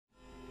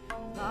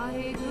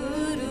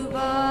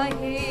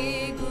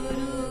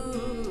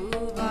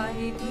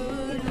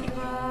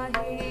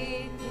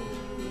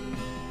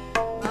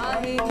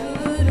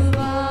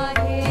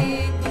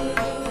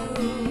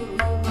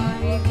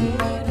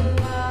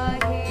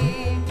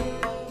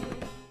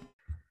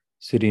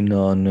Sri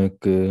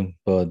Nanak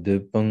Pad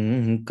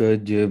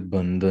Pankaj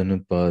Bandhan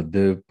Pad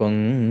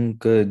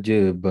Pankaj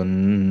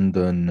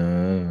Bandhan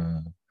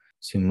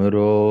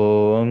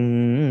Simro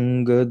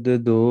Angad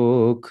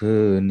Dokh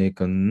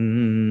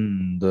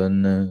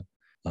Nikandan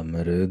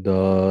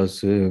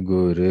Amardas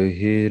Gur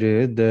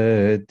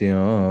Hirday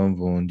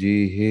Tyavon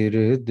Ji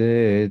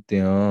Hirday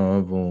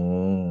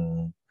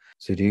Tyavon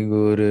Sri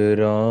Guru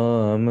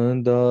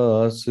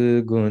Ramdas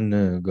Gun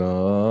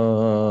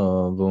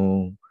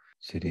Gavon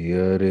Sri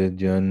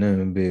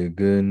Arjan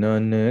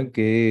Bignan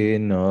Ke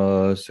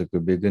Nasak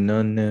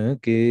Bignan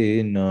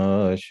Ke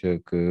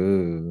Nashak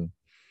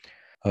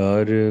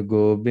Har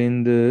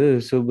Gobind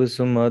Subh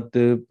Sumat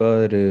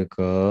Parkashak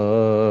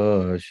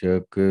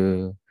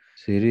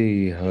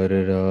Sri Har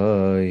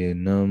Rai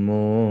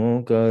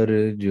Namo Kar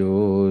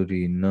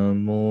Jori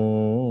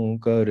Namo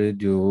Kar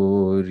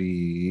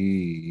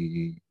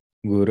Jori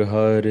Gur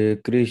Har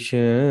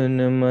Krishan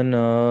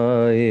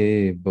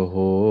Manaye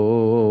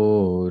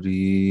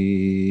Bahori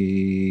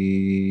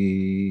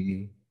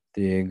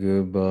Teg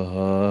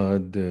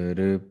Bahadur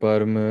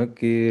Parm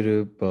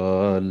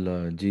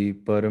Kirpala Ji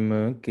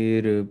Parm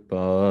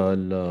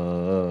Kirpala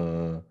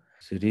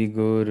Sri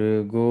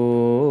Guru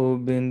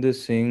Gobind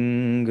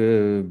Singh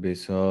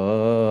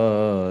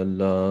Bisala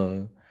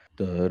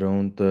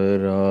Tarun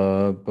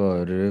Tara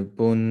Par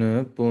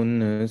Pun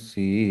Pun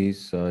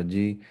Sisa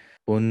Ji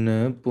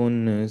Pun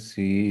Pun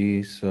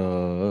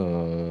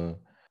Sisa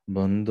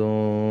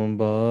Bandon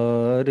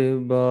Bar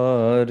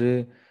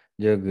Bar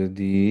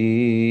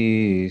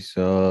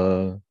Jagdisa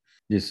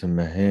जिस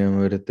मह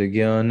अमृत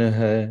ज्ञान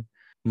है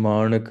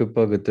माणक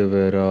भगत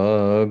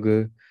वैराग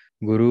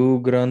गुरु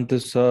ग्रंथ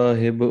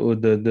साहिब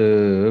उदद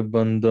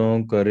बंदों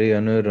करे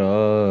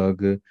अनुराग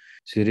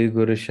श्री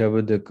गुरु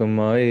शब्द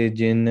कमाए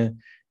जिन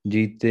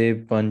जीते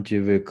पंच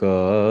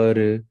विकार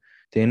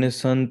तिन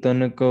संतन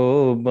को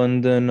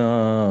बंदना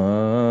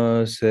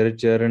सिर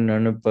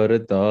चरणन पर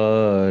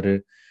तार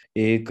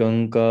एक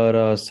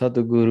अंकारा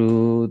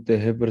सतगुरु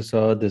तेह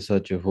प्रसाद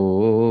सच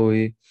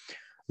होय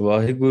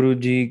वाहिगुरु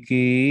जी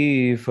की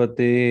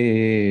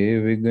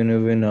फतेह विघ्न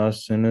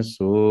विनाशन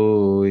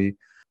सोय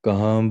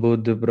कहाँ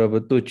बुद्ध प्रभ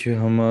तुच्छ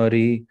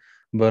हमारी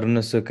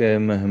बरन सकै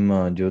महिमा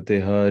जो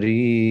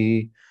तिहारी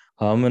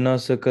हम न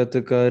सकत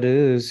कर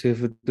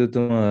सिफत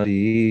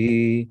तुम्हारी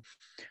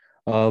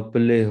आप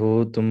ले हो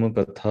तुम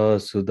कथा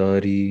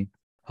सुधारी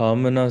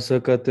हम न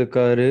सकत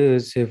कर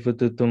सिफत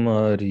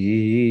तुम्हारी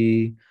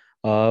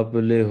आप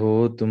ले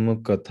हो तुम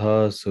कथा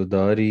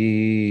सुधारी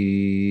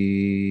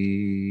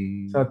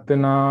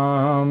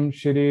सतनाम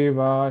श्री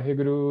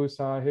वाहिगुरु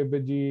साहिब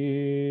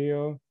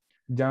जीओ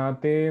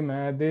जाते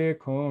मैं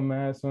देखो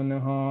मैं सुन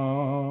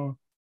हाँ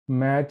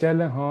मैं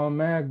चल हाँ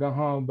मैं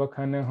गहाँ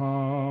बखन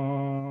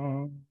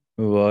हाँ।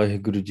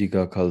 ਵਾਹਿਗੁਰੂ ਜੀ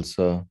ਕਾ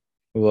ਖਾਲਸਾ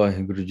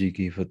ਵਾਹਿਗੁਰੂ ਜੀ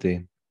ਕੀ ਫਤਿਹ।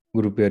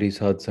 ਗੁਰੂ ਪਿਆਰੀ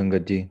ਸਾਧ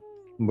ਸੰਗਤ ਜੀ,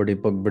 ਬੜੇ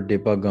ਵੱਡੇ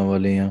ਭਾਗਾਂ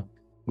ਵਾਲੇ ਆ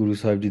ਗੁਰੂ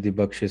ਸਾਹਿਬ ਜੀ ਦੀ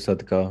ਬਖਸ਼ਿਸ਼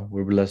ਸਦਕਾ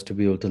we're blessed to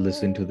be able to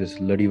listen to this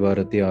ਲੜੀਵਾਰ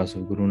ਇਤਿਹਾਸ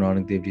of ਗੁਰੂ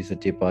ਨਾਨਕ ਦੇਵ ਜੀ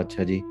ਸੱਚੇ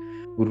ਪਾਤਸ਼ਾਹ ਜੀ।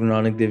 ਗੁਰੂ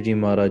ਨਾਨਕ ਦੇਵ ਜੀ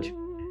ਮਹਾਰਾਜ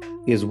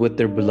is with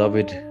their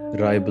beloved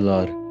Rai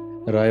Bular.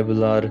 Rai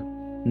Bular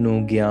ਨੂੰ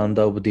ਗਿਆਨ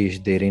ਦਾ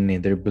ਉਪਦੇਸ਼ ਦੇ ਰਹੇ ਨੇ।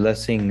 They're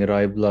blessing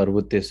Rai Bular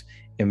with this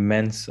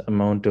immense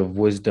amount of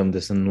wisdom,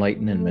 this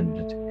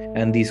enlightenment,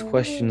 and these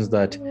questions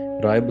that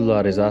Rai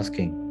Bular is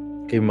asking.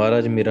 कि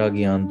महाराज मेरा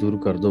ज्ञान दूर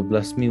कर दो,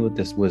 bless me with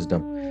this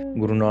wisdom.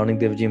 Guru Nanak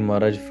Dev Ji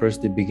Maharaj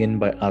first they begin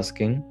by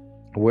asking,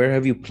 where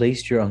have you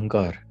placed your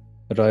ahankar?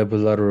 Rai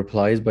Bular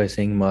replies by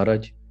saying,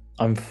 Maharaj,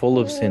 I'm full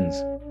of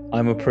sins.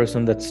 I'm a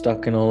person that's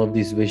stuck in all of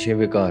these Vishya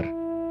Vikar.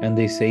 And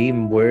they say,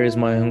 where is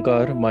my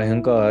ahankar? My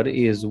ahankar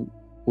is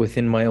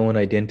within my own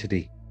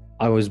identity.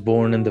 I was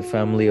born in the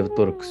family of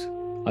Turks.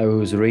 I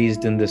was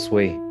raised in this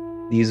way.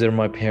 These are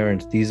my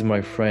parents. These are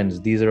my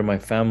friends. These are my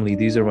family.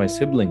 These are my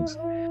siblings.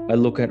 I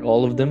look at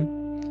all of them,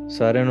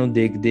 ਸਾਰਿਆਂ ਨੂੰ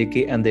ਦੇਖ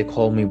ਕੇ, and they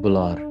call me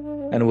Bular.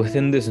 And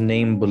within this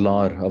name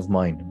Bular of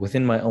mine,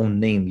 within my own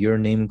name, your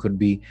name could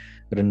be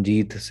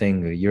Ranjit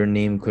Singh, your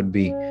name could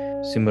be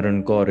Simran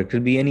Kaur, it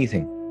could be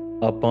anything.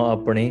 ਆਪਾਂ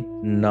ਆਪਣੇ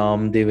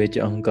ਨਾਮ ਦੇ ਵਿੱਚ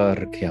ਅਹੰਕਾਰ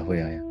ਰੱਖਿਆ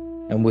ਹੋਇਆ ਹੈ।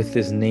 And with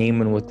this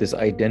name and with this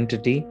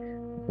identity,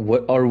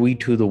 what are we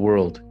to the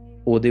world?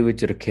 ਉਹਦੇ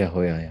ਵਿੱਚ ਰੱਖਿਆ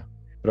ਹੋਇਆ ਹੈ।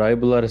 Rai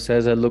Bular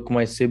says, I look at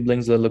my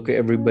siblings, I look at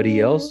everybody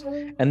else,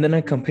 and then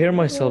I compare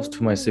myself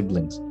to my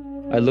siblings.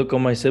 I look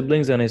at my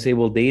siblings and I say,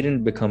 well, they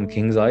didn't become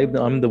kings.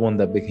 I'm the one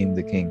that became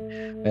the king.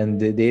 And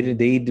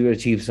they do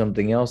achieve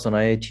something else and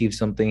I achieve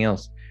something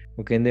else.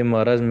 ਉਹ ਕਹਿੰਦੇ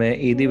ਮਹਾਰਾਜ ਮੈਂ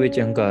ਇਹਦੇ ਵਿੱਚ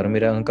ਹੰਕਾਰ,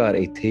 ਮੇਰਾ ਹੰਕਾਰ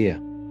ਇੱਥੇ ਆ।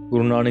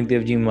 ਗੁਰੂ ਨਾਨਕ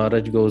ਦੇਵ ਜੀ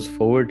ਮਹਾਰਾਜ goes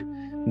forward,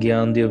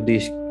 ਗਿਆਨ ਦੇ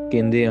ਉਪਦੇਸ਼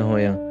ਕਹਿੰਦੇ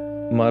ਹੋਇਆ।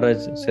 ਮਹਾਰਾਜ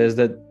says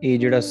that ਇਹ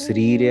ਜਿਹੜਾ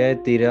ਸਰੀਰ ਹੈ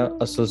ਤੇਰਾ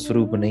ਅਸਲ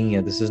ਸਰੂਪ ਨਹੀਂ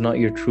ਹੈ. This is not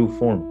your true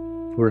form.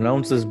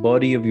 Renounce this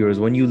body of yours.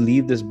 When you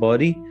leave this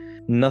body,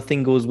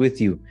 nothing goes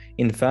with you.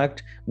 In fact,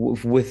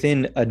 within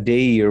a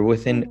day or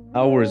within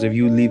hours of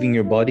you leaving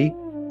your body,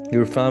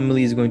 Your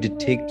family is going to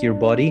take your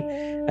body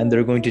and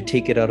they're going to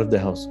take it out of the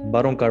house.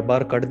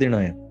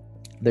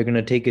 They're going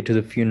to take it to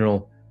the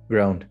funeral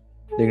ground.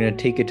 They're going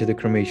to take it to the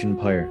cremation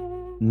pyre.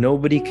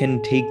 Nobody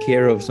can take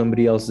care of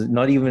somebody else's,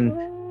 not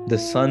even the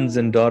sons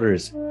and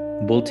daughters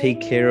will take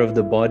care of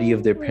the body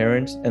of their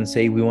parents and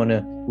say, we want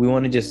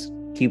to just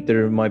keep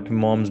my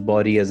mom's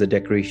body as a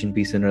decoration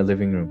piece in our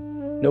living room.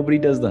 Nobody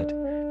does that.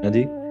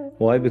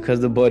 Why? Because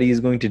the body is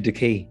going to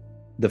decay.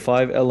 The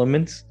 5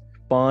 elements,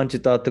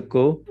 Panch Tat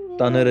ko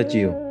Tan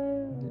Rachiyo.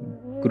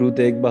 Guru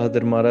Tegh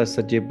Bahadur Maharaj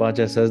Sache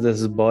Pacha says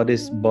this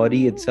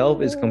body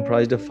itself is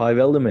comprised of 5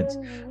 elements.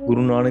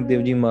 Guru Nanak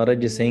Dev Ji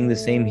Maharaj is saying the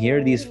same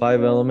here. These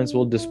 5 elements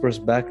will disperse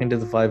back into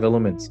the 5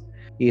 elements.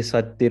 Ye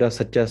tera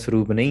sacha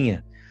swaroop nahi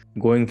hai.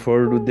 Going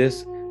forward with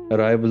this,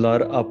 Rai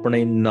Bular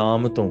apne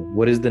naam to.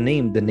 What is the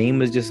name? The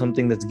name is just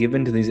something that's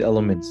given to these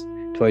elements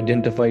to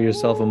identify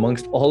yourself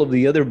amongst all of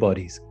the other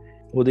bodies.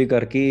 Ode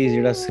karke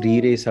jehda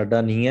sareer hai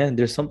sada nahi hai.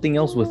 There's something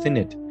else within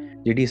it.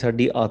 Jehdi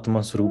sadi atma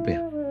swaroop hai.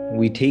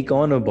 We take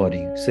on a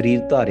body.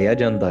 Sareer ਧਾਰਿਆ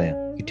ਜਾਂਦਾ ਹੈ.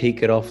 You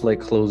take it off like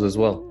clothes as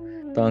well.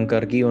 ਤਾਂ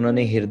ਕਰਕੇ ਉਹਨਾਂ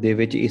ਨੇ ਹਿਰਦੇ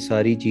ਵਿੱਚ ਇਹ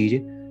ਸਾਰੀ ਚੀਜ਼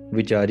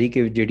ਵਿਚਾਰੀ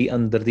ਕਿ ਜਿਹੜੀ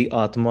ਅੰਦਰ ਦੀ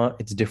ਆਤਮਾ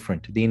it's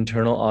different. The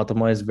internal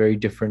atma is very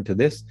different to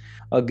this.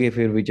 ਅੱਗੇ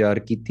ਫਿਰ ਵਿਚਾਰ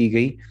ਕੀਤੀ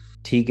ਗਈ.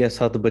 ਠੀਕ ਹੈ,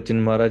 ਸਤ ਬਚਨ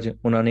ਮਹਾਰਾਜ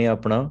ਉਹਨਾਂ ਨੇ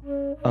ਆਪਣਾ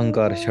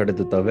ਅਹੰਕਾਰ ਛੱਡ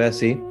ਦਿੱਤਾ.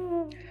 ਵੈਸੇ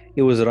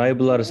it was Rai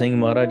Bular saying,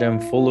 Maharaj, I'm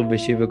full of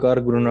Vishivikar.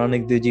 Guru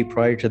Nanak Dev Ji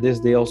prior to this,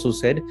 they also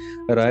said,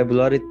 Rai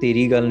Bular, ਇਹ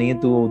ਤੇਰੀ ਗੱਲ ਨਹੀਂ ਹੈ,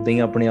 ਤੂੰ ਉਦਾਂ ਹੀ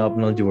ਆਪਣੇ ਆਪ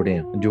ਨਾਲ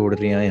ਜੋੜ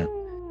ਰਿਹਾ ਆ.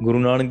 Guru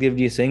Nanak Dev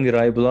Ji is saying,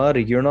 Rai Bular,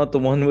 you're not the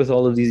one with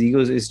all of these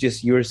egos. It's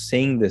just you're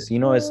saying this. You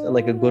know, it's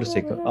like a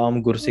Gursikh.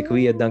 Gursikh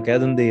bhi ਏਦਾਂ ਕਹਿ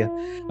ਦਿੰਦੇ ਆ.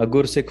 A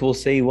Gursikh will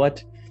say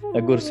what?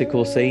 A Gursikh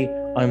will say,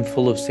 I'm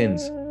full of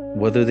sins.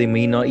 Whether they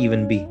may not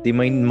even be. They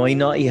might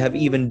not have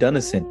even done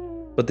a sin.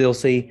 But they'll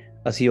say,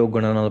 ਅਸੀਂ ਉਹ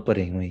ਗੁਣਾਂ ਨਾਲ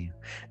ਭਰੇ ਹੋਏ ਹਾਂ.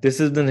 This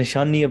is the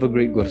nishani of a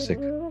great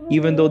Gursikh.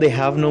 Even though they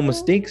have no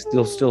mistakes,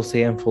 they'll still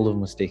say, I'm full of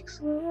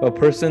mistakes. A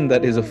person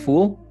that is a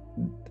fool,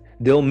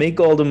 they'll make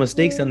all the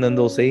mistakes and then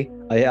they'll say,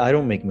 I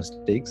don't make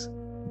mistakes.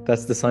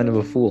 That's the sign of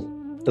a fool.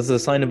 That's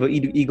the sign of an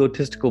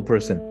egotistical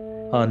person.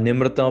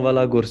 Nimrata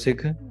wala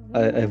Gursikh,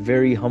 a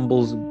very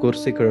humble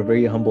Gursikh or a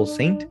very humble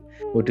saint,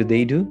 what do?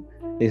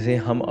 They say,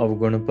 Hum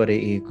avgun pare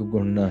ek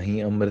gun nahi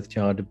amrit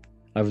chad.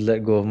 I've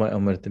let go of my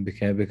amrit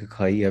bika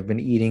khai. I've been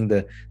eating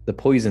the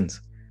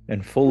poisons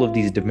and full of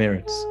these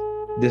demerits.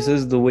 This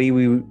is the way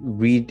we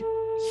read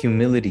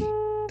humility.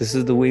 This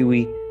is the way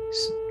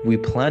we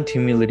plant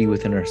humility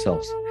within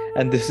ourselves.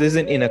 And this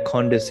isn't in a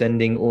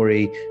condescending or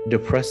a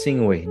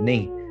depressing way.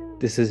 Nay,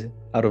 this is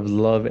out of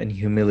love and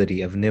humility,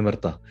 of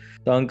nimrata.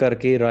 ਤਾਂ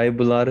ਕਰਕੇ ਰਾਏ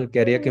ਬੁਲਾਰ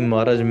ਕਹਿ ਰਿਹਾ ਕਿ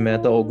ਮਹਾਰਾਜ ਮੈਂ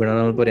ਤਾਂ ਔਗਣਾਂ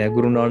ਨਾਲ ਭਰਿਆ.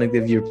 Guru Nanak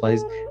Dev ji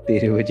replies,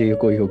 ਤੇਰੇ ਵਿੱਚ ਇਹ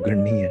ਕੋਈ ਔਗਣ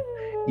ਨਹੀਂ ਹੈ.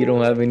 You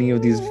don't have any of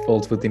these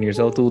faults within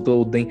yourself. ਤੂੰ ਤਾਂ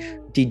ਉਦਾਂ ਹੀ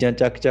ਚੀਜ਼ਾਂ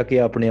ਚੱਕ ਕੇ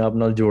ਆਪਣੇ ਆਪ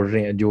ਨਾਲ ਜੋੜ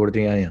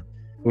ਰਿਹਾ ਆ.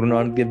 Guru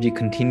Nanak Dev ji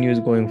continues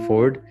going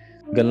forward.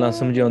 ਗੱਲਾਂ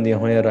ਸਮਝਾਉਂਦੀਆਂ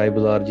ਹੋਇਆਂ ਰਾਏ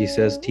ਬੁਲਾਰ ਜੀ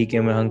says, ਠੀਕ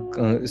ਹੈ, ਮੈਂ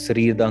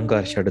ਸਰੀਰ ਦਾ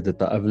ਅਹੰਕਾਰ ਛੱਡ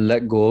ਦਿੱਤਾ. I've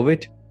let go of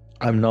it.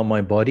 I'm not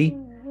my body.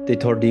 ਤੇ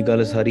ਤੁਹਾਡੀ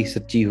ਗੱਲ ਸਾਰੀ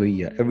ਸੱਚੀ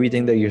ਹੋਈ ਆ.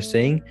 Everything that you're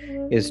saying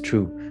is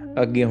true.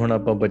 ਅੱਗੇ ਹੁਣ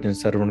ਆਪਾਂ ਬਚਨ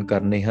ਸਰਵਣ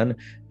ਕਰਨੇ ਹਨ.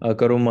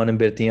 ਕਰੋ ਮਨ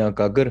ਬਿਰਤੀਆਂ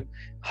ਇਕਾਗਰ.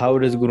 How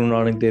does Guru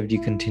Nanak Dev Ji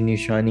continue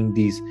shining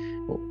these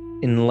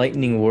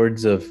enlightening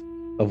words of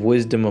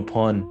wisdom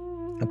upon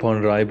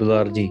Rai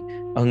Bular Ji?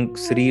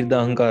 ਸਰੀਰ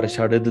ਦਾ ਅਹੰਕਾਰ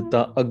ਛੱਡ ਦਿੱਤਾ.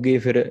 ਅੱਗੇ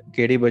ਫਿਰ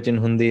ਕਿਹੜੇ ਬਚਨ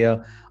ਹੁੰਦੇ ਆ?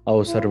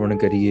 ਆਓ ਸਰਵਣ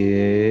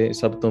ਕਰੀਏ.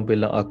 ਸਭ ਤੋਂ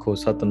ਪਹਿਲਾਂ ਆਖੋ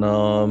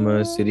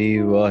ਸਤਨਾਮ ਸ੍ਰੀ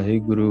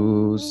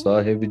ਵਾਹਿਗੁਰੂ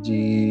ਸਾਹਿਬ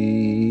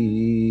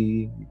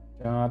ਜੀ.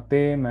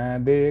 ਜਾਤੇ ਮੈਂ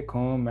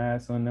ਦੇਖੋ ਮੈਂ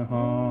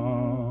ਸੁਨਹਾ.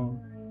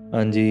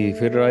 ਹਾਂਜੀ,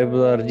 ਫਿਰ ਰਾਏ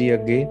ਬੁਲਾਰ ਜੀ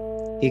ਅੱਗੇ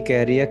ਇਹ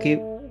ਕਹਿ ਰਿਹਾ ਕਿ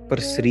ਪਰ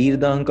ਸਰੀਰ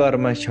ਦਾ ਅਹੰਕਾਰ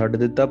ਮੈਂ ਛੱਡ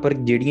ਦਿੱਤਾ, ਪਰ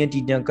ਜਿਹੜੀਆਂ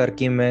ਚੀਜ਼ਾਂ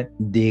ਕਰਕੇ ਮੈਂ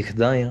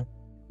ਦੇਖਦਾ ਆ.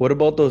 What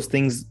about those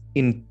things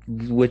in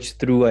which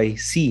through I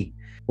see?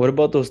 What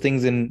about those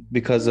things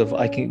because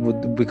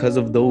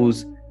of those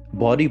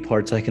body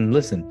parts I can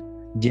listen?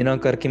 ਜਿਨ੍ਹਾਂ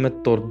ਕਰਕੇ ਮੈਂ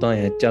ਤੁਰਦਾ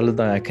ਆ,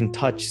 ਚੱਲਦਾ ਆ, I can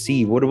touch,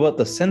 see. What about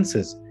the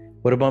senses?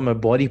 What about my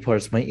body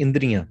parts, my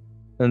indriya?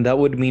 And that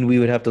would mean we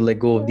would have to let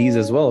go of these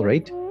as well,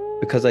 right?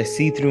 Because I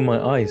see through my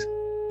eyes.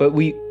 But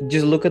we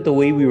just look at the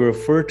way we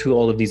refer to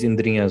all of these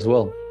indriya as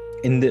well.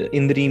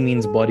 Indri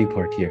means body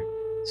part here.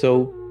 So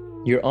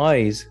your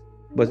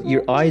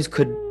eyes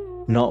could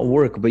not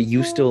work, but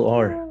you still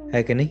are.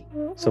 Hakani?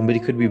 Somebody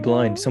could be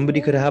blind.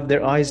 Somebody could have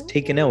their eyes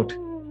taken out,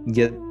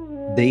 yet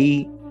they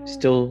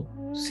still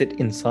sit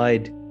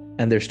inside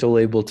and they're still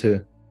able to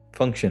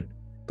function.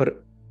 But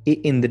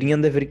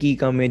indriyan da fir ki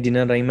kam hai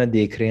jinna rahi main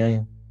dekh reha hu?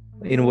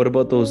 And what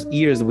about those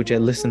ears which I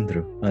listen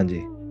through?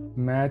 Anji.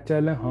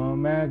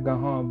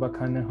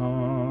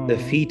 The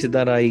feet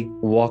that I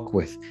walk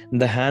with,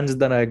 the hands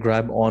that I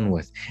grab on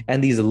with,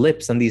 and these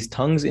lips and these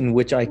tongues in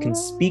which I can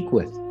speak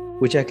with,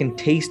 which I can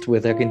taste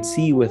with, I can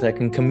see with, I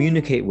can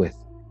communicate with.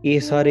 Ye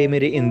sare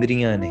mere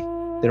indriyan ne.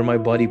 They're my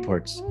body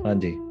parts.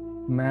 Anji.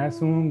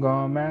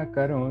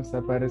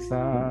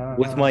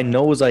 With my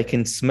nose I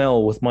can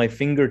smell, with my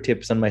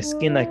fingertips and my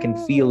skin I can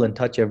feel and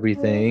touch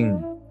everything.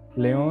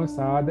 And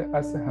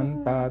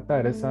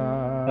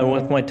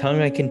with my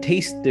tongue I can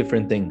taste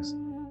different things.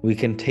 We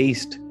can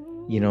taste,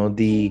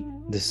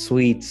 the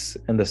sweets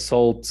and the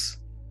salts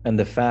and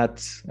the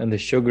fats and the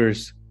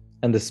sugars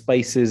and the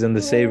spices and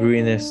the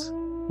savoriness.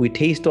 We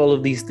taste all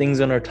of these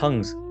things on our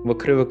tongues.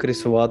 ਵੱਖਰੇ ਵੱਖਰੇ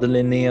ਸਵਾਦ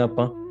ਲੈਨੇ ਆ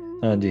ਆਪਾਂ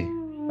ਹਾਂਜੀ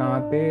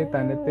ਤਾਤੇ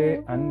ਤਨ ਤੇ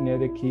ਅਨਿ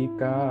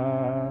ਰਖੀਕਾ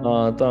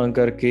ਹਾਂ ਤਾਂ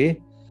ਕਰਕੇ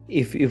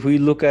if we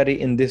look at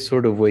it in this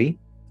sort of way,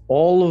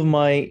 all of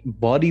my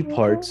body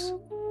parts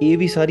ਇਹ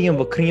ਵੀ ਸਾਰੀਆਂ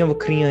ਵੱਖਰੀਆਂ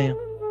ਵੱਖਰੀਆਂ ਆ.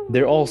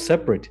 They're all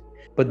separate,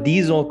 but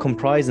these all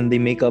comprise and they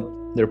make up,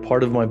 they're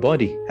part of my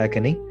body. ਹੈ ਕਿ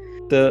ਨਹੀਂ?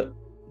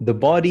 The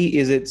body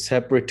is it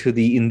separate to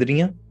the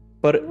indriya,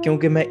 ਪਰ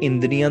ਕਿਉਂਕਿ ਮੈਂ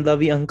ਇੰਦਰੀਆਂ ਦਾ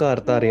ਵੀ ਅਹੰਕਾਰ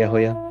ਧਾਰਿਆ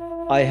ਹੋਇਆ,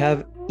 I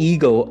have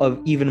ego of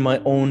even my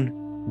own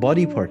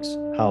body parts.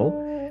 How?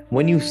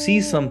 When you see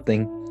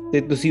something,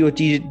 ਤੇ ਤੁਸੀਂ ਉਹ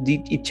ਚੀਜ਼ ਦੀ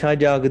ਇੱਛਾ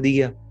ਜਾਗਦੀ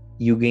ਆ,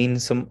 you gain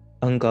some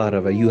ਅਹੰਕਾਰ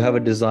of it. You have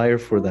a desire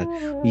for that.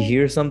 You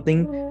hear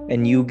something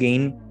and you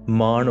gain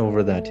man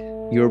over that.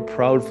 You're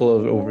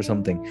proudful over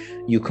something.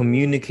 You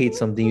communicate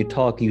something, you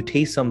talk, you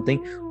taste something.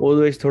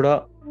 ਉਹਦੇ ਵਿੱਚ ਥੋੜਾ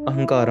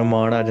ਅਹੰਕਾਰ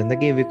ਮਾਣ ਆ ਜਾਂਦਾ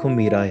ਕਿ ਇਹ ਵੇਖੋ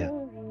ਮੇਰਾ ਆ,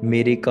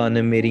 ਮੇਰੇ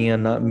ਕੰਨ, ਮੇਰੀਆਂ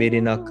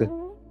ਮੇਰੇ ਨੱਕ,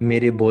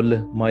 ਮੇਰੇ ਬੁੱਲ,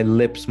 my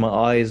lips, my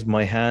eyes,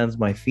 my hands,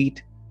 my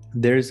feet.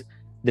 There's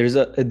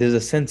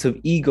a sense of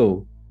ego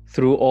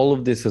through all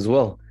of this as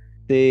well.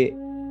 ਤੇ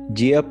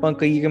ਜੇ ਆਪਾਂ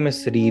ਕਹੀਏ ਕਿ ਮੈਂ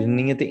ਸਰੀਰ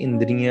ਨਹੀਂ ਹੈ ਤੇ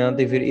ਇੰਦਰੀਆਂ,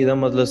 ਤੇ ਫਿਰ ਇਹਦਾ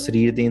ਮਤਲਬ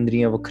ਸਰੀਰ ਤੇ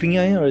ਇੰਦਰੀਆਂ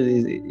ਵੱਖਰੀਆਂ ਆ?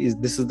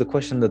 This is the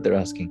question that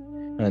they're asking.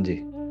 ਹਾਂਜੀ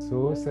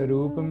ਸੋ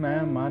ਸਰੂਪ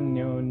ਮੈਂ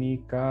ਮਾਨਿਓ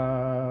ਨੀਕਾ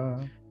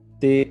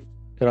ਤੇ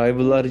Rai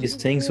Bular is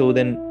saying, so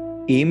then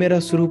ਇਹ ਮੇਰਾ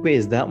ਸਰੂਪ ਹੈ?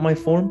 Is that my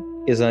form?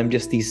 Is I'm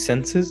just these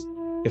senses?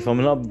 If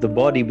I'm not the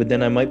body, but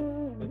then I might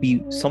be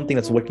something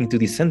that's working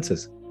through these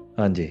senses.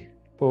 ਹਾਂਜੀ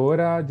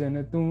ਪੋਰਾ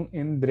ਜਨ ਤੂੰ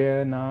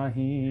ਇੰਦ੍ਰਿਯ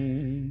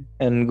ਨਾਹੀ.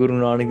 And Guru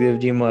Nanak Dev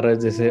Ji Maharaj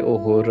they say,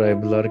 oh Rai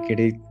Bular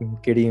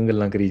ਕਿਹੜੀਆਂ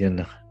ਗੱਲਾਂ ਕਰੀ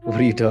ਜਾਂਦਾ? What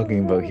are you talking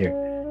about here?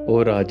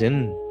 Oh Rajan,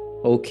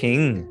 oh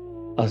King,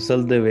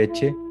 ਅਸਲ ਦੇ ਵਿੱਚ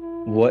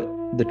what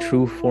the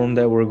true form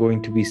that we're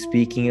going to be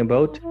speaking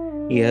about,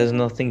 it has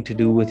nothing to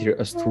do with your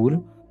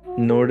asthul,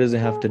 nor does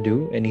it have to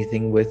do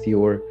anything with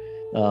your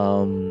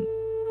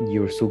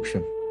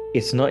suksham.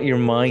 It's not your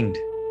mind,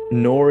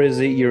 nor is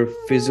it your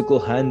physical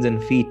hands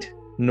and feet,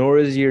 nor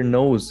is it your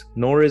nose,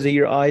 nor is it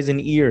your eyes and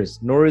ears,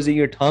 nor is it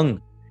your tongue,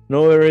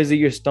 nor is it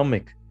your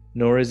stomach,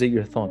 nor is it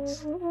your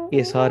thoughts.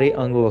 Ye sare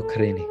ang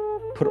vakhre ne.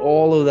 Put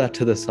all of that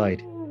to the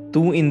side.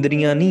 Tu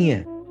indriyan nahi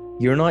hai.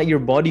 You're not your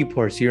body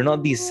parts. You're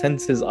not these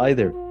senses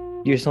either.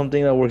 You're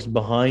something that works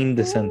behind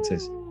the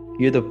senses.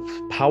 You're the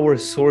power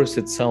source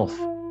itself.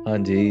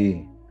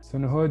 Hanji.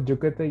 ਸੁਨਹੁ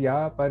ਜੁਗਤ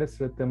ਯਾ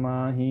ਪਰਸ੍ਰਤ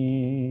ਮਾਹੀ.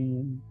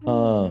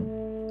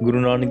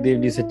 Guru Nanak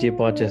Dev Ji Sache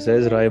Paatshah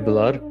says, Rai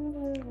Bular,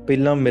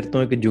 ਪਹਿਲਾਂ ਮੇਰੇ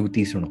ਤੋਂ ਇੱਕ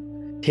ਜੁਗਤੀ ਸੁਣੋ.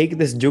 Take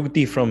this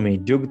jugti from me.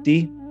 Jugti,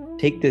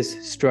 take this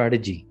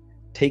strategy.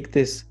 Take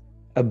this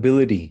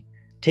ability.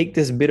 Take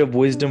this bit of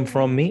wisdom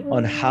from me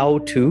on how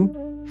to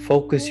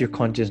focus your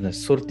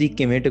consciousness. Surti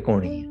ਕਿਵੇਂ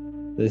ਟਿਕਾਉਣੀ ਹੈ?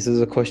 This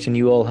is a question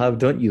you all have,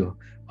 don't you?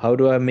 How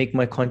do I make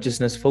my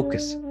consciousness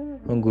focus?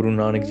 Guru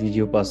Nanak Ji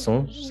Ji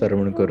ਪਾਸੋਂ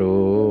ਸਰਵਣ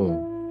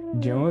ਕਰੋ.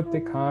 ਜਿਉ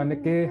ਤਿਖਾਨ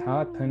ਕੇ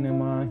ਹਾਥਨ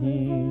ਮਾਹੀ.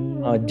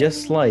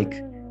 Just like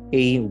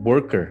a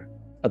worker,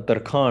 a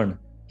tarkhan,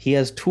 he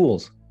has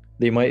tools.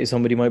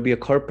 Somebody might be a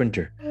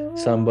carpenter.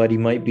 Somebody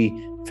might be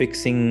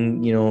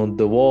fixing,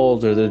 the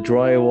walls or the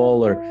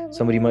drywall, or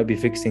somebody might be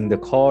fixing the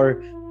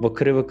car.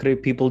 Vakre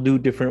people do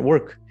different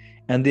work,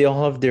 and they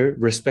all have their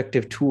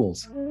respective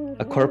tools.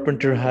 A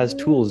carpenter has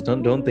tools,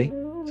 don't they?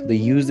 So they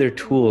use their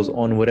tools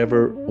on whatever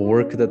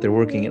work that they're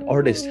working. An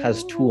artist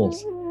has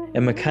tools.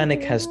 A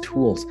mechanic has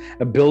tools.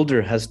 A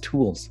builder has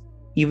tools.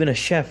 Even a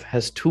chef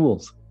has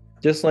tools.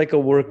 Just like a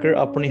worker,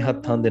 apni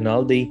hathan de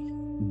naal, they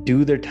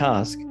do their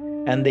task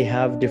and they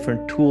have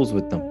different tools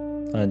with them.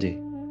 Hanji.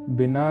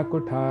 ਬਿਨਾ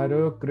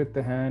ਕੁਠਾਰੋ ਕ੍ਰਿਤ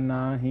ਹੈ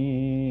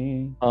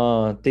ਨਾਹੀ.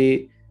 ਤੇ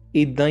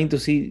ਇਦਾਂ ਹੀ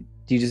ਤੁਸੀਂ,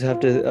 you just have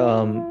to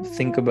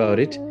think about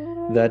it,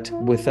 that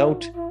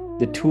without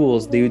the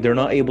tools, they're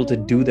not able to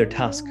do their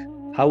task.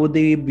 How would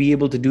they be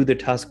able to do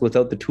their task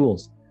without the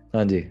tools?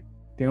 Hanji.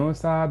 ਤਿਉ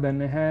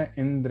ਸਾਧਨ ਹੈ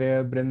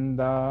ਇੰਦ੍ਰਿਯ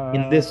Brinda.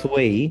 In this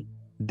way,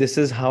 this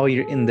is how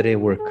your indriya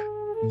work.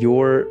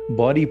 Your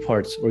body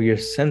parts or your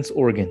sense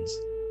organs,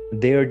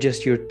 they are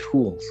just your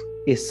tools.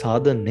 It's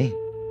sadhan nahi.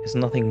 It's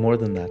nothing more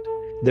than that.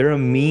 They're a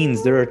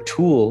means, they're a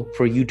tool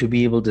for you to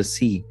be able to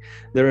see.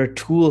 They're a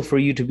tool for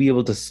you to be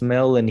able to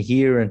smell and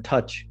hear and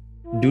touch.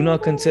 Do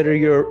not consider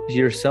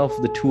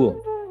yourself the tool.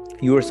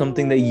 You are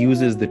something that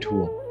uses the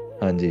tool.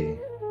 Hanji.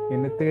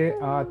 ਇਨਤੇ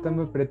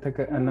ਆਤਮ ਪ੍ਰਿਥਕ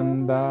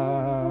ਅਨੰਦਾ.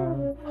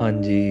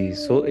 ਹਾਂਜੀ,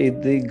 ਸੋ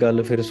ਇਹਦੀ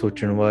ਗੱਲ ਫਿਰ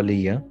ਸੋਚਣ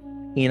ਵਾਲੀ ਆ.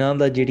 ਇਹਨਾਂ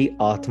ਦਾ ਜਿਹੜੀ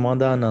ਆਤਮਾ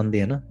ਦਾ ਆਨੰਦ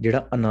ਹੈ ਨਾ,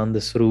 ਜਿਹੜਾ ਆਨੰਦ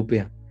ਸਰੂਪ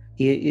ਆ,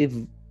 ਇਹ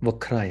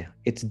ਵੱਖਰਾ ਆ.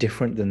 It's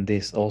different than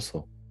this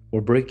also.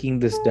 We're breaking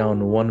this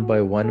down one by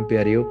one,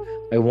 Pyareo.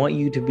 I want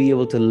you to be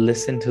able to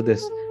listen to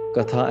this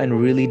katha and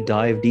really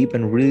dive deep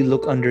and really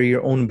look under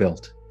your own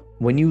belt.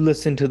 When you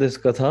listen to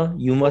this katha,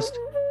 you must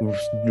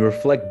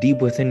reflect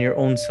deep within your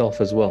own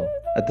self as well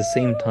at the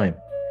same time.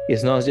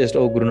 It's not just,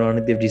 oh, Guru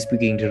Nanak Dev Ji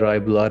speaking to Rai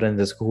Bular and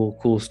this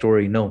cool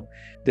story. No,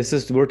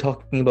 we're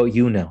talking about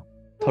you now.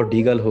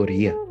 ਤੁਹਾਡੀ ਗੱਲ ਹੋ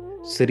ਰਹੀ ਹੈ.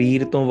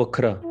 ਸਰੀਰ ਤੋਂ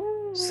ਵੱਖਰਾ,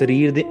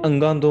 ਸਰੀਰ ਦੇ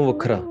ਅੰਗਾਂ ਤੋਂ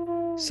ਵੱਖਰਾ,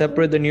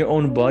 separate than your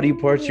own body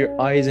parts, your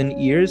eyes and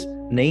ears.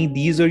 Nay,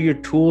 these are your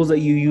tools that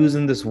you use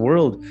in this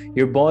world.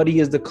 Your body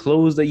is the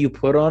clothes that you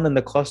put on and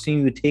the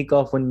costume you take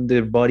off when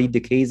the body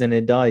decays and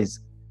it dies.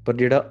 But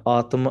jada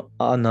atma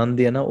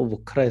anand hai na, wo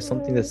vakhra is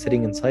something that's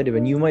sitting inside of it.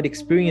 And you might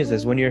experience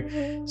this when you're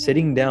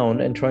sitting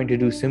down and trying to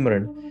do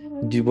Simran.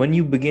 When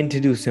you begin to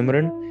do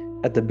Simran,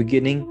 at the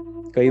beginning,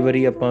 kai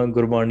vari ਆਪਾਂ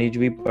ਗੁਰਬਾਣੀ ਚ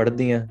ਵੀ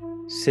ਪੜ੍ਹਦੇ ਹਾਂ,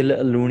 ਸਿਲ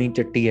ਲੂਣੀ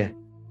ਚੱਟੀ ਹੈ.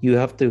 You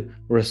have to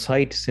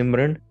recite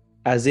Simran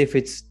as if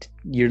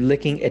you're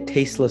licking a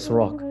tasteless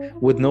rock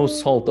with no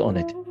salt on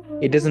it.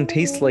 It doesn't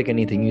taste like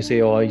anything. You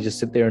say, oh, I just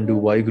sit there and do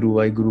Waheguru,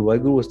 Waheguru,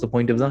 Waheguru. What's the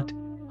point of that?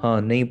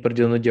 Nahi, par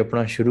ਜਦੋਂ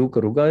ਜਪਣਾ ਸ਼ੁਰੂ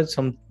ਕਰੂਗਾ,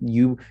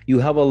 you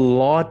have a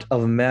lot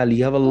of mal,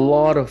 you have a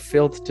lot of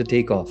filth to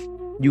take off.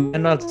 You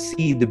cannot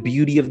see the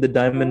beauty of the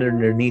diamond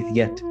underneath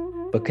yet,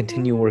 but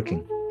continue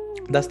working.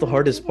 That's the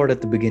hardest part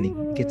at the beginning.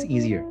 It gets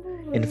easier.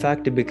 In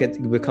fact, it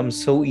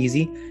becomes so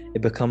easy,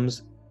 it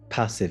becomes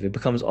passive, it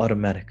becomes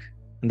automatic.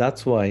 And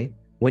that's why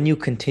when you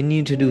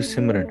continue to do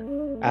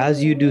Simran,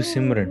 as you do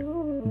Simran,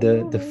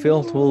 the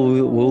filth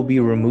will be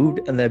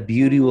removed and that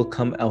beauty will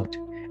come out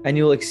and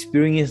you'll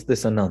experience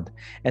this Anand.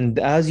 And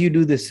as you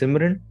do this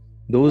Simran,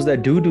 those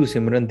that do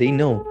Simran, they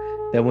know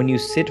that when you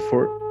sit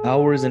for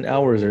hours and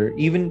hours or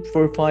even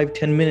for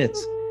 5-10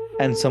 minutes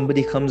and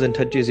somebody comes and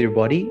touches your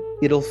body,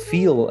 it'll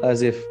feel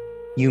as if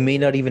you may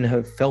not even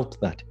have felt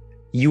that.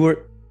 You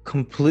were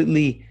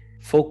completely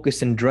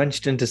focused and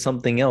drenched into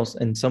something else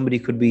and somebody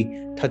could be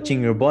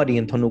touching your body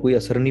and thanu koi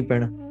asar nahi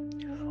pehna.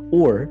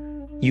 Or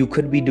you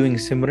could be doing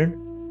Simran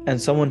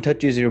and someone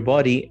touches your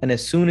body and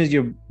as soon as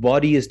your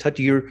body is touched,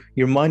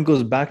 your mind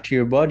goes back to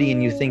your body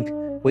and you think,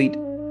 wait,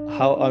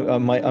 how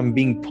I'm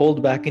being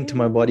pulled back into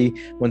my body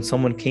when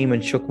someone came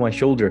and shook my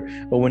shoulder,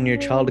 or when your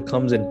child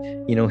comes and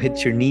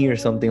hits your knee or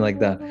something like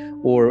that,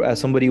 or as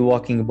somebody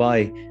walking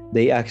by,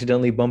 they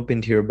accidentally bump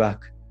into your back.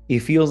 It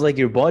feels like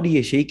your body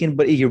is shaken,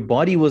 but your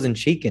body wasn't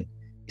shaken.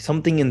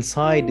 Something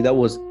inside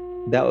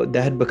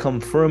that had become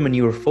firm and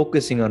you were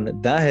focusing on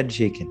it, that had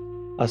shaken.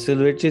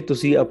 ਅਸਲ ਵਿੱਚ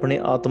ਤੁਸੀਂ ਆਪਣੇ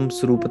ਆਤਮ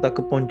ਸਰੂਪ ਤੱਕ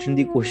ਪਹੁੰਚਣ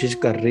ਦੀ ਕੋਸ਼ਿਸ਼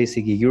ਕਰ ਰਹੇ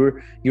ਸੀਗੇ.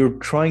 You're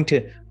trying to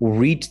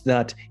reach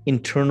that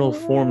internal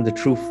form, the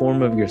true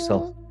form of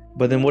yourself.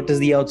 But then what does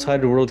the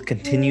outside world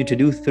continue to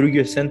do through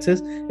your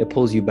senses? It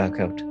pulls you back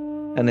out.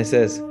 And it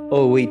says,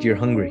 oh wait, you're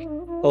hungry.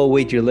 Oh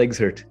wait, your legs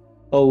hurt.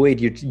 Oh wait,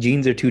 your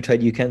jeans are too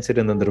tight, you can't sit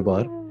in the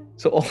darbar.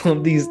 So all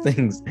of these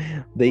things,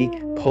 they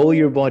pull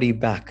your body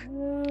back.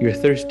 You're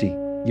thirsty.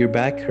 Your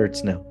back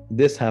hurts now.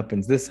 This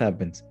happens.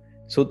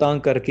 So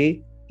taan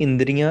karke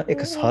indriyan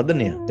ek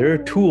sadhan hai. There are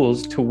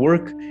tools to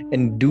work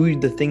and do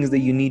the things that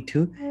you need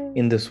to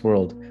in this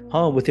world.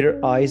 With your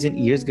eyes and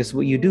ears, guess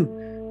what you do?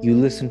 You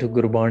listen to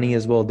Gurbani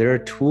as well. They're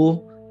a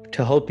tool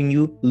to helping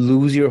you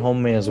lose your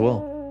home as well.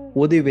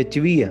 With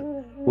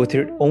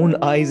your own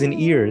eyes and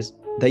ears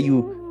that you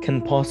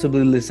can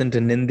possibly listen to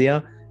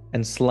nindya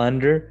and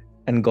slander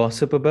and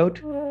gossip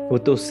about.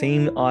 With those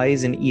same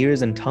eyes and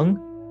ears and tongue,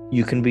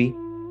 you can be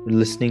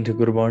listening to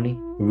Gurbani,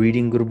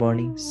 reading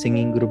Gurbani,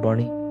 singing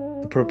Gurbani.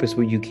 The purpose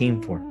what you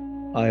came for.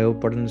 Ayo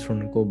padan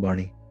sun ko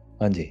bani.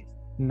 Anji.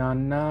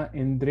 Nana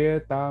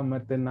indriya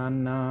tamat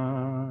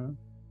nana.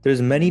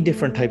 There's many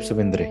different types of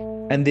indri,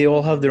 and they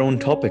all have their own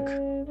topic.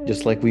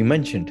 Just like we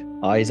mentioned,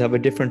 eyes have a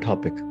different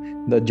topic.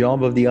 The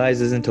job of the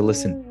eyes isn't to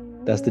listen.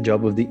 That's the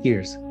job of the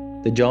ears.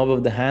 The job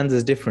of the hands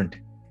is different.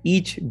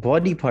 Each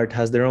body part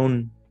has their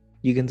own,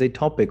 you can say,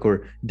 topic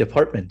or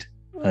department.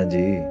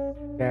 Hanji.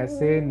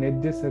 Kaise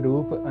nij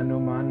saroop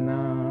anumana.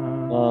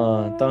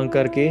 Taan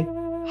karke,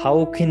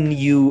 how can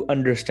you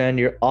understand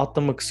your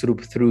atmak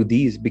saroop through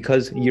these?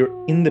 Because your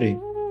indri,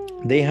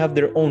 they have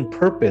their own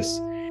purpose.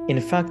 In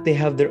fact, they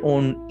have their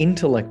own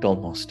intellect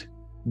almost.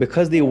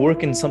 Because they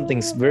work in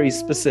something very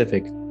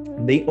specific,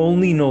 they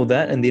only know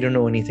that and they don't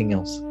know anything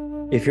else.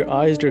 If your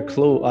eyes are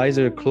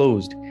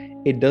closed,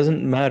 it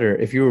doesn't matter.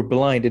 If you're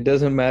blind, it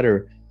doesn't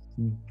matter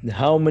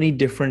how many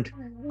different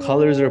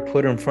colors are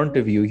put in front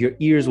of you. Your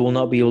ears will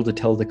not be able to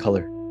tell the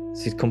color.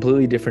 It's a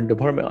completely different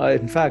department.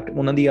 In fact,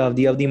 when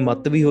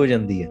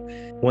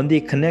they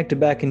connect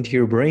back into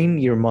your brain,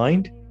 your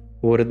mind,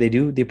 what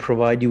do? They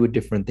provide you with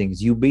different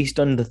things. You, based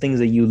on the things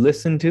that you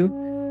listen to,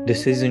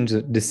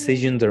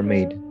 decisions are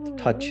made.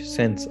 Touch,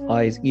 sense,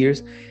 eyes,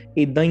 ears.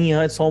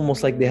 It's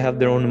almost like they have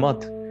their own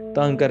mat.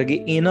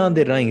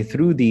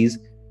 Through these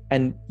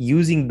and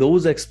using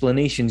those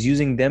explanations,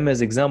 using them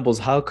as examples,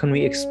 how can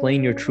we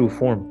explain your true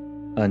form?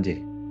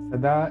 Anji.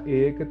 Sada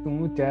ek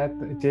tu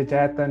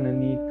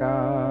chaitanani ka.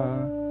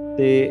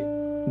 Te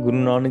Guru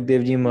Nanak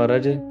Dev Ji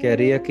Maharaj ਕਹਿ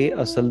ਰਹੇ ਆ ਕਿ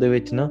ਅਸਲ ਦੇ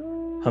ਵਿੱਚ ਨਾ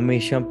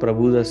ਹਮੇਸ਼ਾ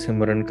ਪ੍ਰਭੂ ਦਾ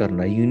ਸਿਮਰਨ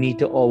ਕਰਨਾ. You need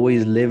to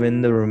always live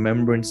in the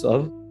remembrance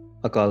of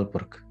Akal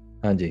Purkh.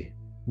 ਹਾਂਜੀ.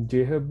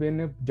 ਜਿਹ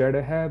ਬਿਨ ਜੜ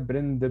ਹੈ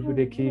ਬ੍ਰਿੰਦ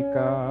ਬ੍ਰਿਖੀ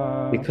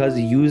ਕਾ. Because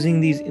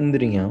using these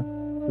indriyan,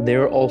 they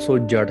are also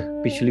jad.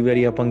 ਪਿਛਲੀ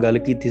ਵਾਰੀ ਆਪਾਂ ਗੱਲ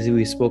ਕੀਤੀ ਸੀ,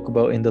 we spoke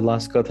about in the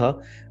last katha,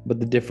 but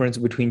the difference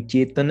between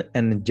chetan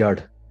and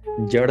jad.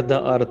 Jad ਦਾ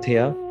ਅਰਥ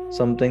ਹੈ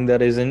something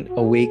that isn't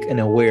awake and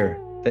aware,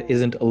 that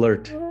isn't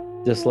alert,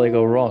 just like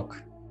a rock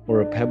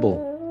or a pebble.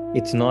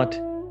 It's not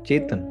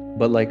chetan,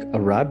 but like a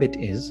rabbit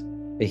is,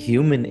 a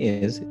human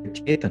is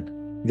chetan.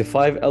 The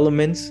 5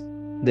 elements,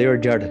 they are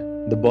jad.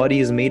 The body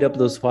is made up of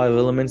those 5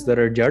 elements that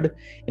are jad.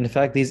 In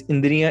fact, these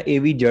indriyan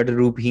evi jad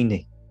roop hi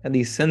ne. And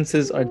these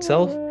senses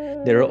itself,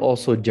 they are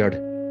also jad.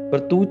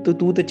 But tu ta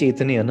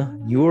chetane hai na.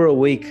 You are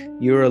awake,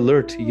 you're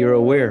alert, you're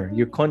aware,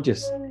 you're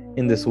conscious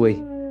in this way.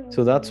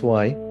 So that's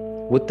why,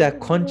 with that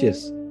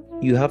conscious,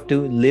 you have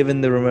to live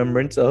in the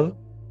remembrance of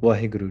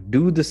Vaheguru.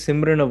 Do the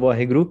Simran of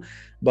Vaheguru.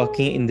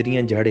 Baki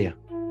indriyan jadya.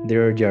 They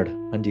are jad.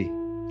 Hanji.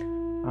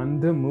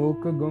 अंध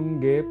मूक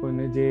गुंगे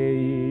पुन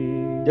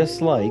जेई.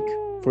 Just like,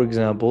 for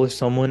example, if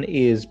someone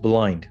is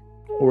blind,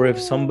 or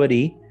if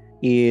somebody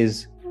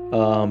is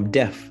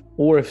deaf,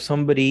 or if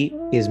somebody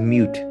is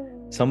mute,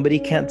 somebody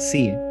can't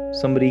see,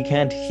 somebody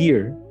can't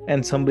hear,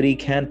 and somebody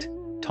can't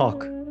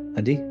talk.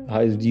 Anji,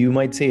 you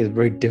might say it's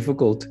very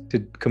difficult to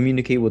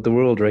communicate with the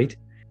world, right?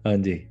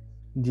 Anji.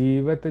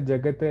 जीवत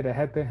जगत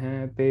रहत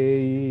हैं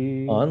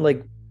तेई.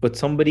 Like, but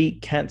somebody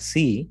can't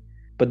see,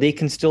 but they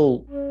can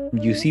still,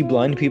 you see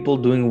blind people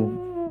doing,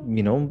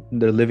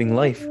 their living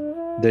life.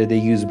 They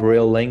use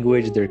Braille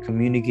language, they're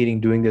communicating,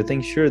 doing their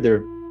things. Sure,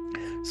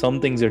 some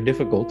things are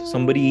difficult.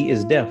 Somebody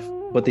is deaf,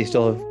 but they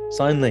still have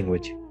sign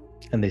language,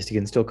 and they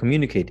can still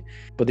communicate.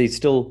 But they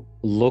still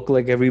look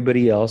like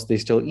everybody else. They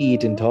still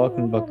eat and talk.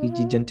 And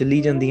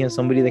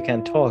somebody that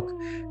can't talk,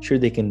 sure,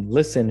 they can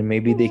listen, and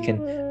maybe they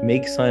can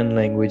make sign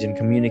language and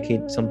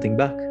communicate something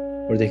back,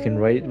 or they can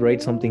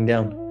write something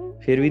down.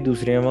 फिर भी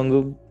दूसरे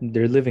वांगू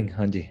they're living.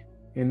 Hanji.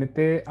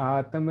 इनते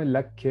आत्म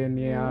लक्ष्य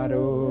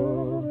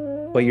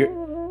न्यारो. But your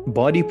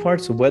body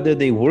parts, whether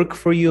they work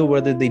for you or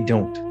whether they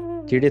don't,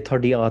 jede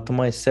thodi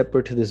atma is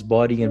separate to this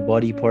body and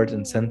body parts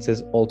and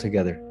senses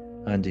altogether.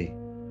 Hanji.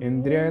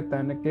 इंद्रिय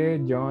तन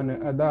के जौन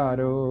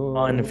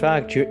आधारो. In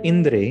fact, your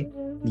indre,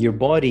 your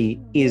body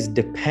is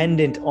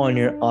dependent on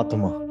your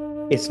atma.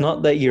 It's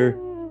not that your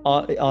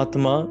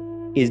atma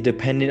is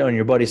dependent on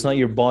your body. It's not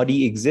your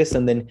body exists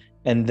and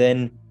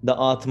then the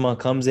atma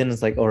comes in and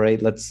it's like, all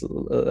right, let's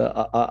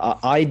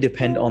I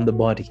depend on the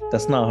body.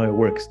 That's not how it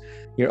works.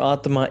 Your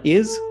atma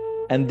is,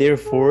 and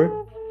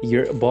therefore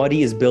your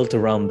body is built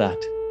around that.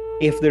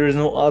 If there is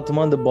no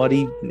atma, the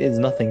body is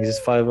nothing. It's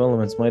just 5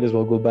 elements. Might as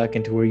well go back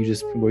into where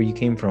you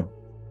came from,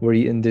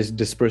 and this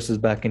disperses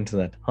back into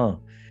that.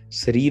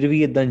 Sarir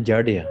vi idan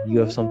jadya. You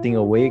have something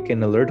awake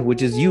and alert,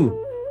 which is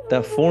you.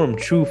 That form,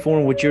 true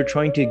form, which you're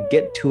trying to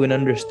get to and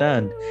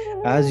understand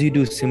as you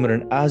do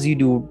Simran, as you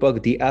do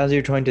Bhakti, as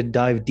you're trying to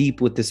dive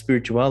deep with the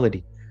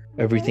spirituality.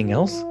 Everything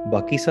else,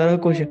 baki sara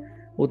kuch,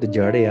 wo to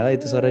jade hai,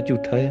 to sara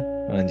jhutha hai.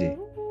 Hanji.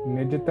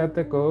 निज तत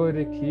को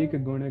रखीक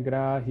गुण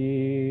ग्राही.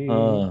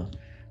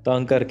 ਤਾਂ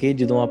ਕਰਕੇ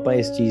ਜਦੋਂ ਆਪਾਂ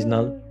ਇਸ ਚੀਜ਼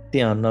ਨਾਲ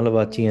ਧਿਆਨ ਨਾਲ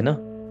ਵਾਚੀਏ ਨਾ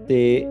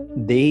ਤੇ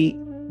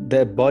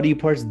the body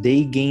parts,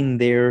 they gain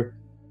their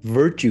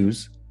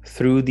virtues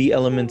through the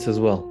elements as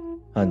well.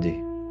 ਹਾਂਜੀ.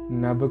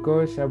 नभ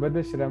को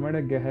शब्द श्रवण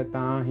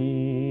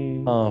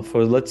गहताही.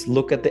 For let's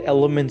look at the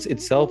elements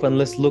itself and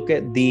let's look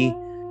at the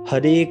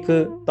ਹਰੇਕ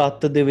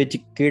ਤੱਤ ਦੇ ਵਿੱਚ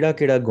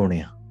ਕਿਹੜਾ ਗੁਣ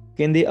ਆ.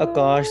 ਕਹਿੰਦੇ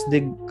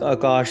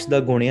ਆਕਾਸ਼ ਦਾ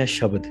ਗੁਣ ਆ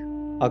ਸ਼ਬਦ.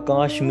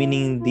 ਆਕਾਸ਼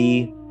meaning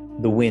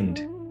the wind.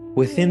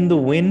 Within the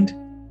wind,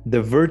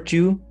 the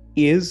virtue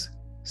is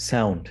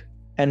sound,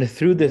 and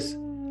through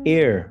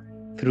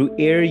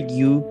air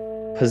you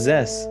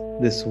possess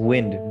this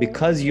wind,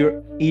 because your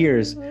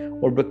ears,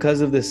 or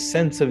because of this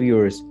sense of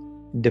yours,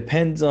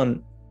 depends on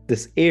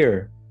this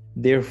air.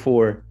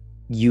 Therefore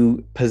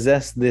you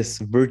possess this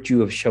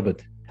virtue of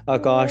shabad.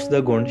 Akash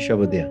da gun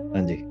shabadya.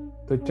 Anji.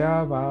 तुचा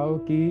वाव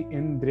की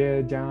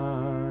इंद्रिय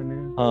जान.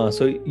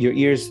 So your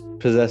ears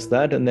possess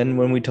that, and then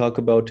when we talk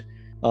about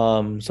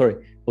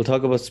we'll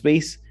talk about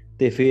space.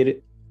 Te fir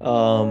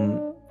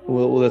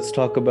let's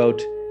talk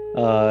about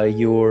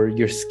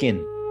your skin.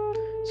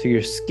 So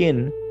your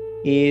skin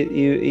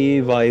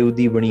e vayu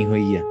di bani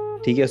hui hai.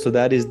 ठीक है? So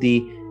that is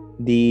the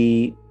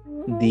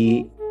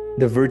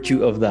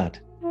virtue of that.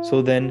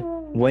 So then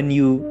when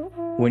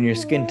your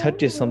skin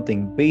touches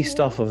something, based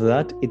off of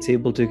that, it's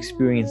able to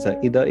experience that.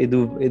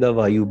 Ida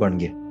vayu ban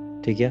gaya.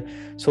 ठीक है?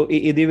 So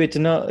ਇਹਦੇ ਵਿੱਚ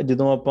ਨਾ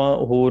ਜਦੋਂ ਆਪਾਂ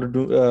ਹੋਰ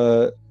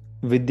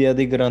ਵਿਦਿਆ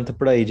ਦੇ ਗ੍ਰੰਥ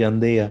ਪੜ੍ਹਾਈ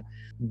ਜਾਂਦੇ ਆ,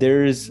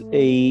 there's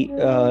a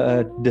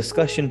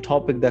discussion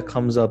topic that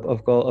comes up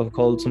of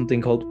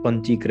something called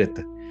Panchikrit,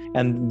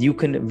 and you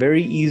can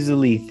very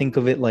easily think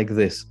of it like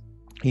this.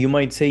 You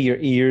might say your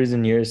ears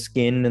and your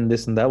skin and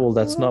this and that. Well,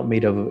 that's not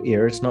made of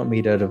air. It's not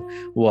made out of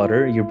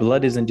water. Your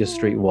blood isn't just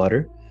straight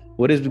water.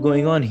 What is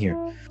going on here?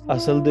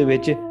 Asal de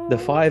vich,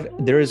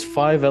 there is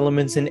 5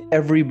 elements in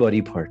every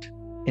body part,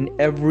 in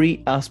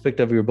every aspect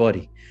of your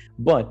body,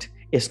 but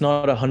it's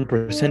not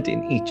 100%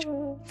 in each.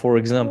 For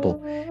example,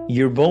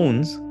 your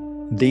bones,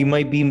 they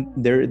might be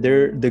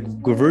the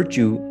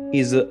virtue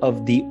is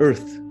of the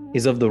earth,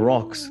 is of the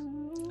rocks.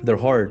 They're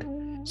hard.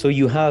 So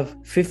you have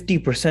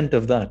 50%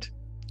 of that.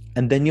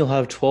 And then you'll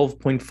have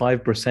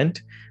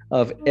 12.5%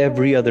 of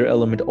every other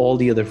element, all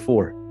the other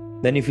 4.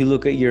 Then if you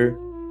look at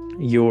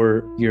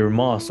your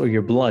moss or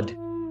your blood,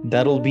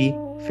 that'll be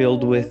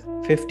filled with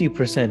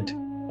 50%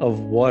 of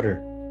water,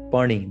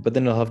 pani, but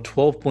then you'll have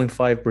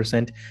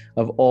 12.5%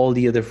 of all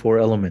the other 4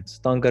 elements.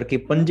 ਤਾਂ ਕਰਕੇ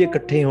ਪੰਜੇ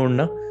ਇਕੱਠੇ ਹੋਣ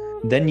ਨਾ,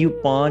 then you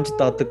 5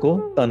 ਤੱਤ ਕੋ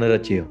ਤਨ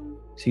ਰਚਿਓ.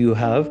 So you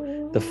have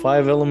the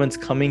 5 elements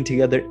coming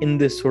together in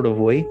this sort of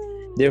way.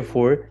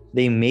 Therefore,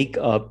 they make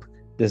up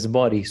this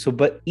body. So,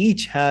 but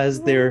each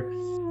has their,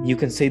 you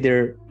can say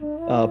their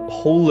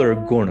polar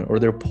guna, or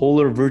their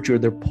polar virtue, or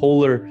their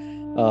polar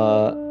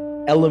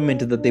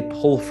element that they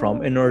pull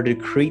from in order to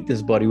create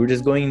this body. We're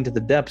just going into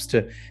the depths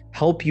to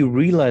help you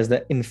realize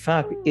that, in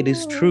fact, it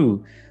is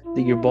true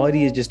that your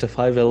body is just a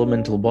 5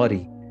 elemental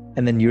body,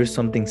 and then you're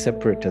something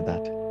separate to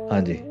that.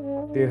 Hanji.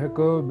 ਤਿਹ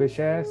ਕੋ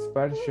ਵਿਸ਼ੈ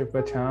ਸਪਰਸ਼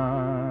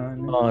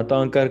ਪਛਾਨ ਹਾਂ,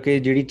 ਤਾਂ ਕਰਕੇ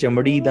ਜਿਹੜੀ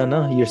ਚਮੜੀ ਦਾ ਨਾ,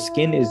 your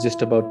skin is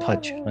just about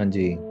touch.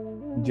 ਹਾਂਜੀ,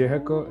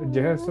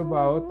 ਜਿਹ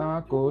ਸੁਭਾਉ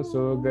ਤਾਂ ਕੋ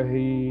ਸੋ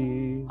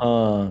ਗਹੀ।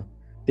 ਹਾਂ,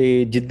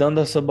 ਤੇ ਜਿੱਦਾਂ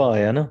ਦਾ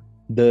ਸੁਭਾਅ ਆ ਨਾ,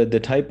 the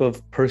type of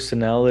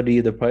personality,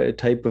 the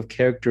type of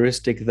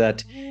characteristic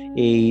that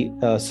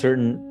a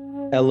certain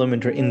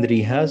element or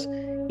indri has,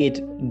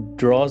 it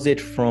draws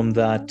it from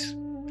that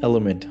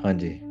element.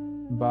 ਹਾਂਜੀ,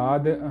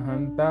 ਬਾਦ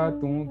ਅਹੰਤਾ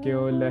ਤੂੰ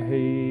ਕਿਉ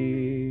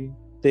ਲਹੀ।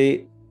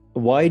 ਤੇ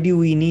why do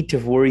we need to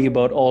worry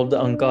about all the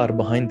ankar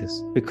behind this?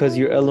 Because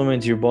your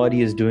elements, your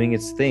body is doing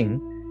its thing.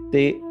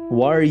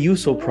 Why are you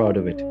so proud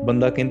of it?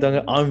 Banda kehta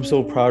hai, I'm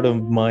so proud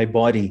of my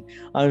body,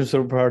 I'm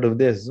so proud of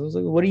this. I was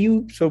like, what are you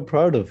so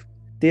proud of?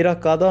 Tera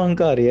kada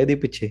ankar hai ede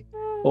piche?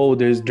 Oh,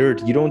 there's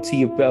dirt. You don't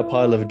see a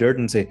pile of dirt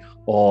and say,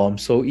 oh, I'm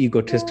so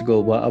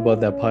egotistical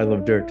about that pile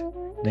of dirt.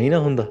 Nahi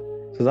na hunda.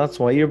 So that's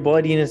why your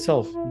body in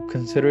itself,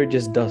 consider it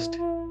just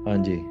dust.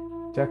 Hanji.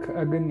 ਚਖ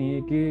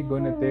ਅਗਨੀ ਕੀ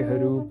ਗੁਣ ਤਿਹ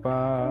ਰੂਪਾ।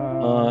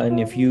 And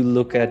if you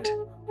look at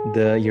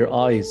your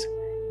eyes,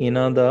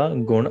 ਇਹਨਾਂ ਦਾ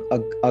ਗੁਣ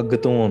ਅੱਗ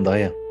ਤੋਂ ਆਉਂਦਾ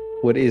ਆ।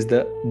 What is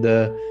the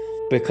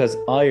because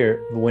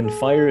when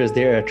fire is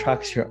there, it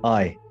attracts your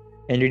eye.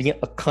 And ਜਿਹੜੀਆਂ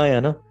ਅੱਖਾਂ ਆ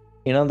ਨਾ,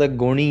 ਇਹਨਾਂ ਦਾ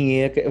ਗੁਣ ਹੀ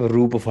ਇਹ ਹੈ ਕਿ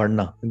ਰੂਪ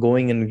ਫੜਨਾ,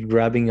 going and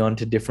grabbing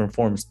onto different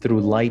forms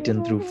through light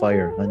and through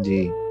fire.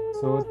 ਹਾਂਜੀ।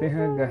 ਸੋ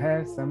ਤਿਹ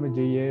ਗਹਿ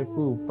ਸਮਝੀਏ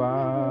ਭੂਪਾ।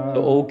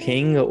 O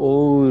king, O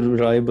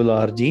Rai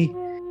Bular ਜੀ,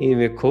 ਇਹ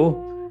ਵੇਖੋ,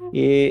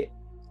 ਇਹ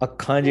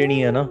ਅੱਖਾਂ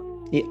ਜਿਹੜੀਆਂ ਨਾ,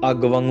 ਇਹ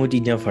ਅੱਗ ਵਾਂਗੂ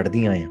ਚੀਜ਼ਾਂ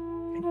ਫੜਦੀਆਂ ਆ।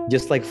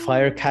 Just like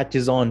fire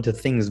catches on to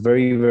things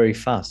very, very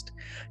fast,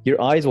 your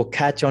eyes will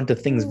catch on to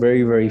things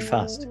very, very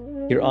fast.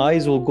 Your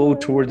eyes will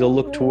they'll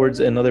look towards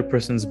another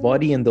person's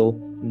body and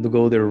they'll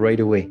go there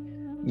right away.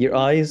 Your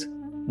eyes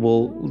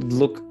will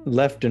look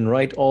left and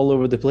right all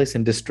over the place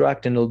and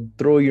distract, and it'll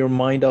throw your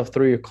mind off,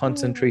 throw your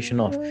concentration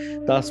off.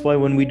 That's why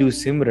when we do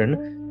Simran,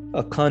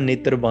 ਅੱਖਾਂ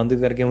ਨੇਤਰ ਬੰਦ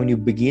ਕਰਕੇ, when you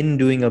begin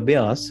doing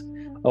abhyas,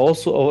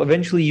 also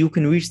eventually you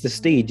can reach the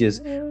stages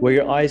where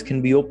your eyes can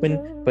be open,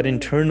 but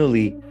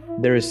internally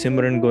there is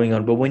Simran going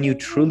on. But when you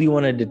truly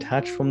want to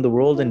detach from the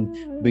world and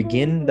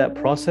begin that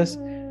process,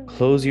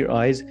 close your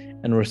eyes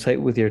and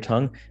recite with your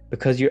tongue,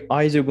 because your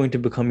eyes are going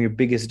to become your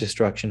biggest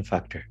distraction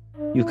factor.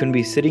 You can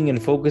be sitting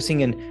and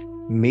focusing, and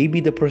maybe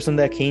the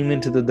person that came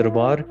into the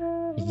darbar,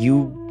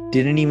 you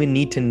didn't even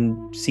need to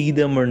see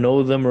them or know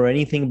them or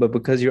anything, but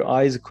because your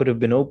eyes could have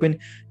been open,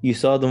 you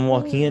saw them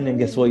walking in, and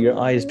guess what, your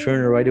eyes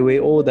turned right away.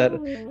 Oh, that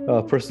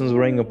person's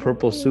wearing a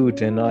purple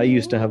suit, and I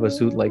used to have a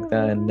suit like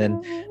that. And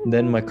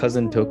then my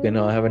cousin took, and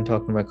I haven't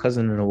talked to my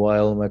cousin in a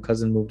while. My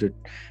cousin moved to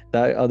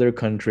that other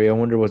country. I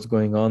wonder what's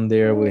going on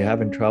there. We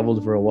haven't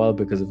traveled for a while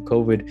because of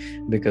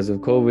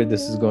COVID.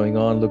 This is going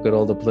on. Look at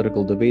all the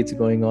political debates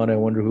going on. I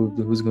wonder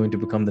who's going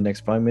to become the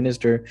next prime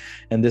minister,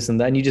 and this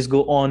and that. And you just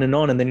go on,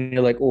 and then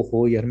you're like, oh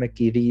yaar,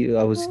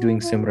 I was doing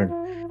Simran.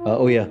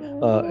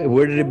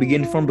 Where did it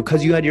begin from?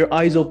 Because you had your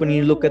eyes open and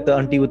you look at the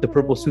auntie with the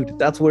purple suit.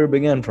 That's where it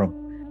began from.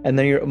 And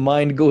then your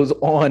mind goes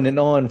on and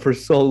on for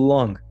so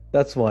long.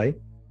 That's why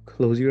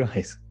close your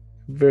eyes.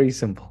 Very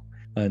simple.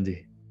 Anji.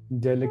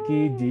 ਜਲ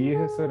ਕੀ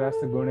ਜੀਹ ਸੋ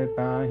ਰਸ ਗੁਣ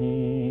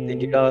ਤਾਹੀ। ਤੇ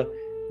ਜਿਹੜਾ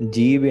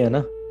ਜੀਵ ਹੈ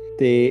ਨਾ,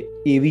 ਤੇ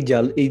ਇਹ ਵੀ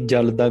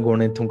ਜਲ ਦਾ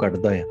ਗੁਣ ਇਥੋਂ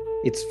ਕੱਢਦਾ ਆ।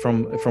 It's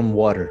from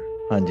water.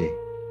 ਹਾਂਜੀ।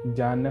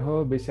 ਜਨ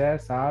ਹੋ ਵਿਸ਼ੈ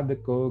ਸਾਧ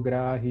ਕੋ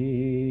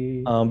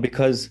ਗ੍ਰਾਹੀ।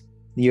 Because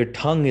your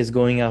tongue is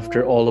going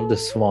after all of the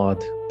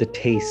swad, the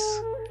taste.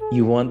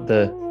 You want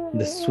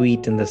the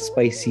sweet and the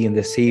spicy and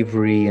the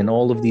savory and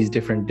all of these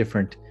different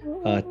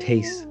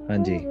tastes.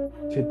 Hanji.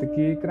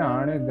 Chitki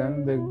kran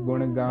gand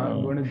gun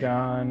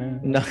jaan.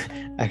 No,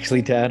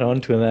 actually, to add on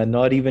to that,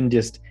 not even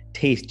just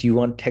taste, you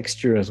want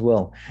texture as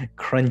well.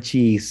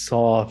 Crunchy,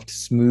 soft,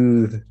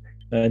 smooth.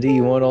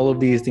 You want all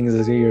of these things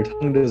as your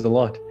tongue does a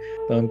lot.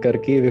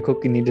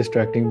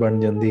 Distracting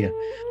ban jandi hai.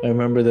 I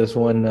remember this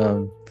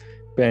one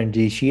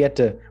Panji, she had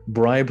to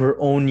bribe her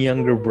own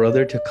younger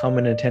brother to come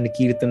and attend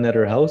Kirtan at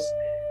her house,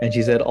 and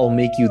she said, I'll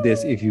make you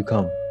this if you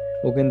come.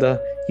 He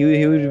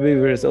would be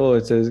very,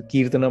 it's a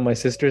Kirtan at my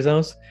sister's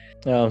house.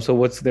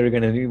 So is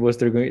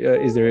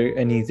there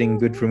anything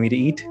good for me to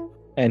eat?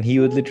 And he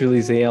would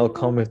literally say, I'll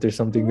come if there's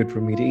something good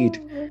for me to eat.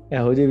 And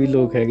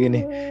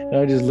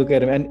I just look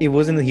at him, and he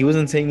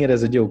wasn't saying it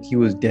as a joke. He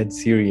was dead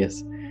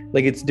serious.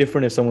 Like, it's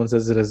different if someone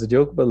says it as a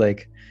joke, but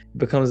like, it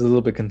becomes a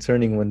little bit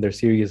concerning when they're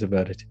serious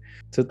about it.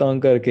 So ਤਾਂ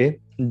ਕਰਕੇ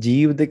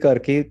ਜੀਵ ਦੇ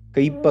ਕਰਕੇ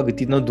ਕਈ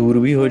ਭਗਤੀ ਤੋਂ ਦੂਰ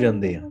ਵੀ ਹੋ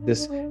ਜਾਂਦੇ ਆ.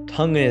 This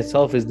tongue in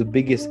itself is the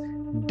biggest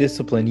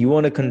discipline. You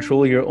want to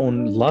control your own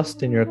lust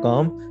and your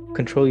calm,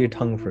 control your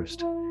tongue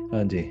first.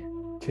 ਹਾਂਜੀ.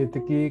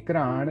 ਚਿਤਕੀ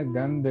ਘਰਾਣ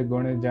ਗੰਧ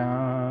ਗੁਣ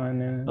ਜਾਨ.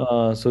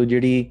 So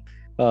ਜਿਹੜੀ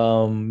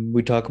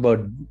we talk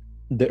about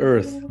the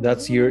earth.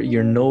 That's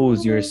your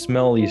nose, your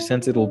smell, your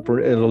sense.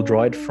 It'll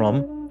draw it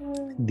from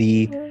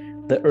the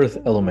earth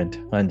element.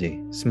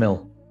 Hanji,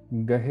 smell.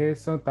 गहे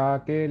सो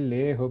ताके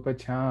ले हो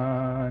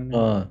पछान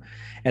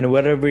And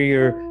whatever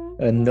your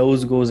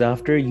nose goes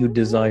after, you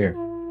desire.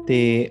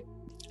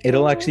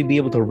 It'll actually be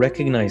able to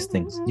recognize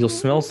things. You'll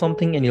smell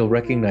something and you'll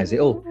recognize it.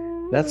 Oh,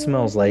 that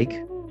smells like,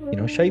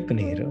 shahi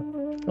paneer.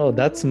 Oh,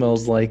 that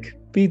smells like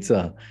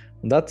pizza.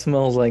 That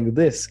smells like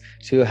this.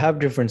 So you'll have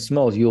different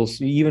smells. You'll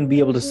even be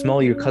able to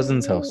smell your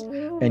cousin's house,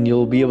 and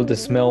you'll be able to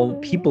smell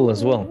people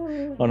as well.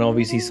 And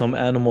obviously some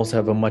animals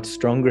have a much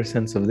stronger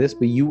sense of this,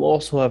 but you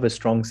also have a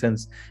strong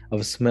sense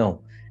of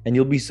smell. And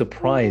you'll be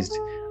surprised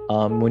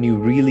when you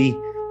really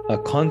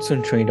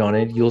concentrate on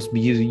it.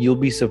 You'll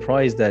be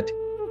surprised that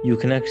you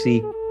can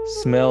actually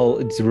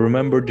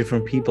remember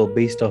different people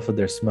based off of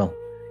their smell,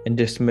 and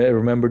just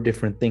remember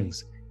different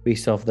things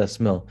based off that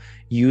smell,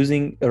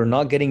 using or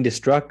not getting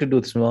distracted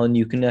with smell. And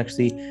you can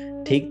actually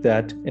take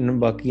that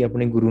and बाकी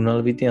अपने गुरु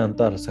नाल भी ध्यान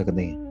धर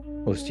सकते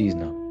हैं उस चीज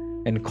नाल,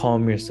 and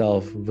calm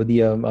yourself,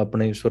 ਵਧੀਆ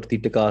अपने सुरती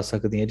टिका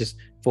सकते हैं, just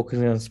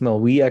focusing on smell.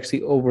 We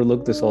actually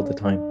overlook this all the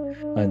time.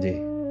 ਹਾਂਜੀ,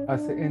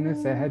 अस इन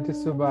सहज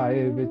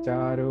सुभाए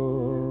विचारो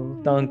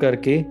ਤਾਂ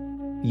ਕਰਕੇ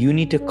you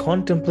need to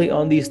contemplate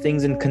on these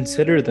things and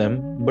consider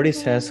them बड़े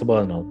सहज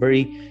सुभाਅ ਨਾਲ,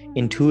 very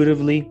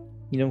intuitively,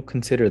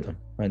 consider them.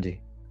 ਹਾਂਜੀ,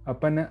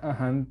 अपन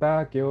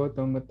अहंता क्यों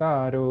तुम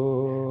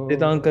तारो ਤੇ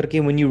ਤਾਂ ਕਰਕੇ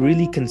when you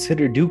really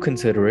consider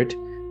it,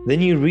 then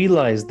you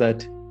realize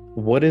that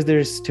what is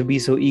there to be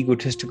so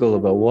egotistical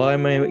about? Why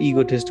am I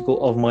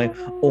egotistical of my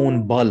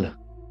own bal,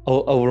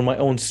 over my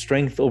own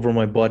strength, over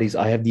my bodies?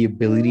 I have the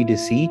ability to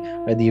see,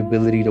 I have the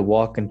ability to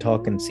walk and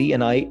talk and see,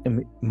 and I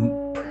am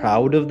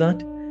proud of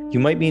that. You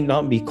might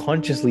not be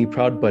consciously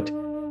proud, but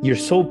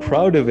you're so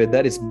proud of it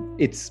that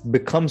it's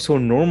become so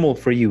normal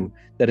for you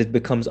that it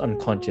becomes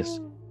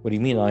unconscious. What do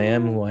you mean? I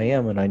am who I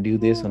am, and I do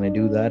this and I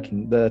do that,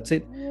 and that's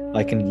it.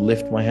 I can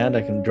lift my hand,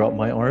 I can drop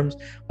my arms,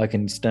 I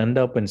can stand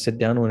up and sit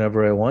down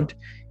whenever I want.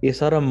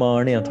 This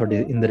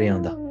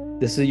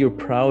is, you're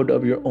proud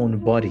of your own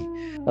body.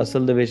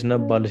 Asal de vich na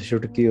bal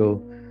shut ke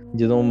ho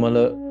jadon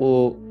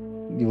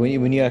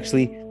when you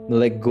actually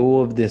let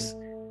go of the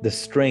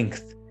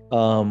strength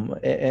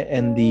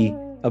and the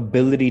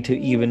ability to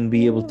even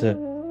be able to,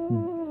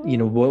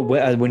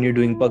 when you're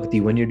doing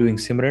bhakti, when you're doing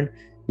simran,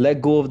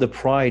 let go of the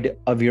pride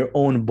of your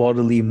own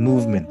bodily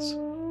movements.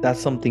 That's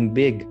something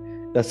big.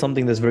 That's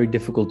something that's very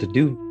difficult to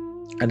do.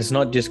 And it's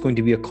not just going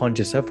to be a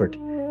conscious effort.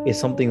 It's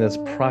something that's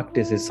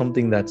practiced. It's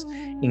something that's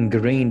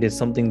ingrained. It's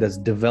something that's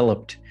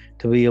developed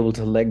to be able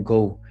to let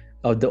go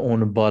of the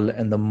own bal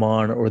and the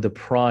man, or the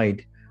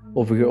pride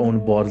over your own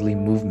bodily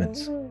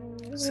movements.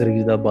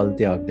 Sarir da bal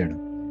tyag dena.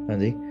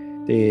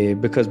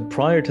 Because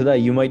prior to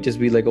that, you might just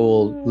be like,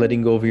 oh,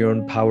 letting go of your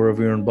own power of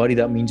your own body,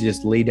 that means you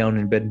just lay down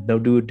in bed,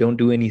 don't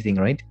do anything,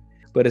 right?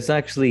 But it's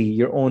actually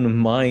your own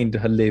mind,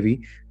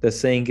 Halevi, that's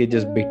saying it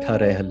just bitha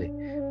rahe hale.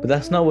 But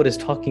that's not what it's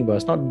talking about.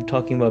 It's not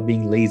talking about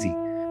being lazy.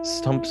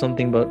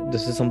 Something about,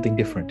 this is something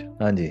different.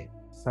 Hanji.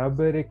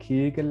 ਸਬਰ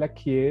ਖੀਕ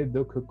ਲਖੀਏ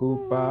ਦੁੱਖ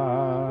ਕੂਪਾ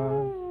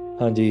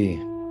ਹਾਂਜੀ,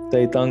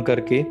 ਤੇ ਤਾਂ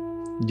ਕਰਕੇ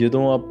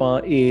ਜਦੋਂ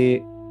ਆਪਾਂ ਇਹ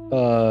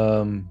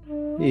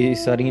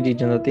ਸਾਰੀਆਂ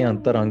ਚੀਜ਼ਾਂ ਦਾ ਧਿਆਨ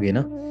ਧਰਾਂਗੇ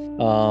ਨਾ,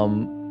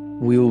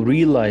 we will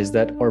realize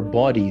that our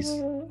bodies,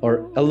 or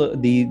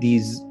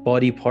these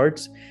body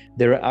parts,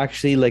 they're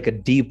actually like a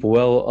deep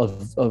well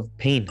of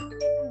pain.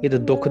 ਇਹ ਤਾਂ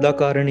ਦੁੱਖ ਦਾ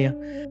ਕਾਰਨ ਆ,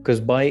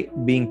 because by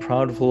being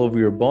proudful of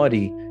your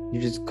body,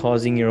 you're just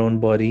causing your own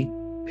body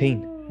pain.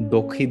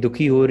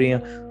 ਦੁਖੀ ਹੋ ਰਹੇ ਆ,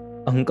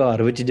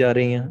 ਅਹੰਕਾਰ ਵਿੱਚ ਜਾ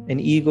ਰਹੇ ਆ, and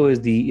ego is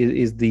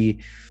the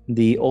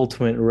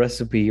ultimate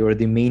recipe, or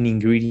the main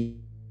ingredient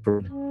for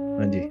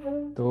ਹਾਂਜੀ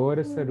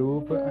ਤੋਰ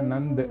ਸਰੂਪ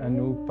ਆਨੰਦ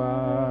ਅਨੂਪਾ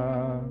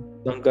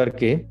ਤਾਂ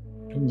ਕਰਕੇ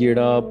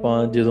ਜਿਹੜਾ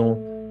ਆਪਾਂ ਜਦੋਂ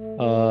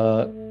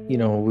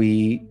we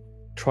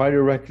try to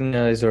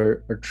recognize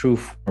our true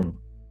form,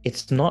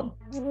 it's not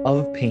of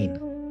pain.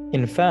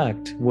 In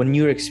fact, when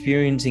you're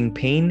experiencing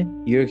pain,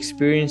 you're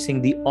experiencing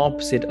the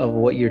opposite of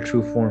what your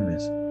true form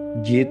is.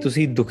 ਜੇ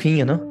ਤੁਸੀਂ ਦੁਖੀ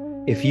ਹੈ ਨਾ,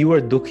 if you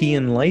are ਦੁਖੀ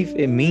in life,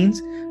 it means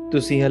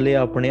ਤੁਸੀਂ ਹਲੇ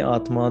ਆਪਣੇ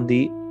ਆਤਮਾ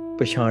ਦੀ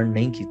ਪਛਾਣ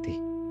ਨਹੀਂ ਕੀਤੀ,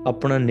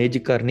 ਆਪਣਾ ਨਿਜ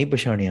ਘਰ ਨਹੀਂ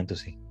ਪਛਾਣਿਆ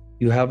ਤੁਸੀਂ.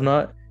 You have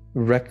not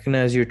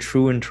recognized your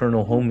true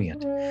internal home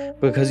yet,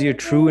 because your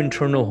true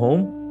internal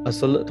home,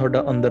 ਅਸਲ ਤੁਹਾਡਾ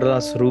ਅੰਦਰਲਾ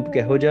ਸਰੂਪ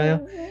ਕਿਹੋ ਜਿਹਾ ਆ?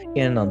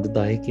 ਇਹ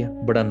ਆਨੰਦਦਾਇਕ ਆ,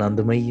 ਬੜਾ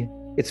ਆਨੰਦਮਈ ਹੈ.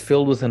 It's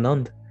filled with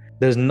anand.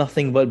 There's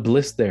nothing but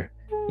bliss there.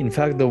 In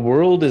fact, the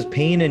world is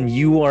pain and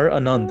you are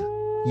anand.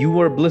 You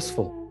are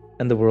blissful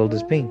and the world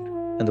is pain,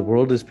 and the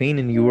world is pain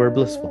and you are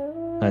blissful.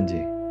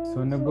 ਹਾਂਜੀ,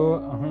 ਸੁਨ ਗੋ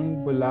ਅਹੰ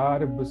ਬੁਲਾਰ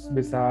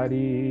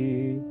ਬਿਸਾਰੀ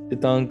ਤੇ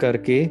ਤਾਂ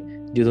ਕਰਕੇ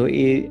ਜਦੋਂ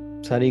ਇਹ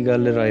ਸਾਰੀ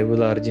ਗੱਲ ਰਾਏ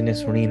ਬੁਲਾਰ ਜੀ ਨੇ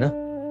ਸੁਣੀ ਨਾ,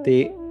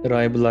 ਤੇ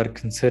ਰਾਏ ਬੁਲਾਰ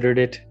considered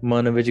it,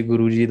 ਮਨ ਵਿੱਚ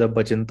ਗੁਰੂ ਜੀ ਦਾ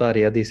ਬਚਨ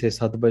ਧਾਰਿਆ, ਦਿਸੇ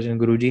ਸਤ ਬਚਨ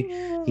Guru ji.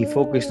 He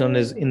focused on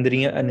his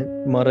ਇੰਦਰੀਆਂ, and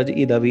ਮਹਾਰਾਜ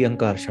ਇਹਦਾ ਵੀ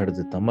ਅਹੰਕਾਰ ਛੱਡ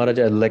ਦਿੱਤਾ. ਮਹਾਰਾਜ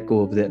I let go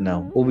of that now.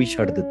 ਉਹ ਵੀ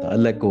ਛੱਡ ਦਿੱਤਾ. I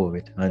let go of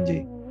it. ਹਾਂਜੀ.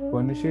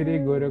 ਪੁਨ ਸ਼੍ਰੀ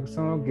ਗੁਰਖ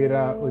ਸੋ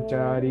ਗਿਰਾ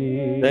ਉਚਾਰੀ.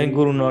 Then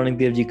Guru Nanak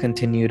Dev Ji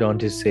continued on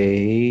to say,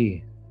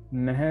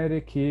 ਨਹਿਰ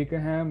ਖੀਕ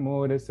ਹੈ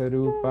ਮੋਰ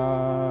ਸਰੂਪਾ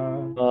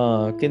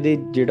ਕਹਿੰਦੇ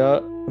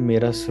ਜਿਹੜਾ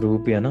ਮੇਰਾ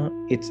ਸਰੂਪ ਹੈ ਨਾ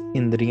ਇਟਸ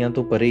ਇੰਦਰੀਆਂ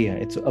ਤੋਂ ਪਰੇ ਹੈ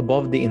ਇਟਸ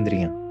ਅਬਵ ਦ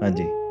ਇੰਦਰੀਆਂ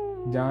ਹਾਂਜੀ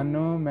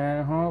ਜਾਨੋ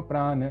ਮੈਂ ਹਾਂ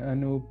ਪ੍ਰਾਨ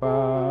ਅਨੂਪਾ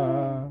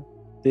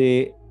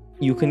ਤੇ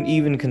you can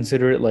even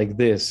consider it like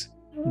this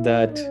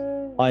that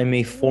I'm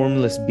a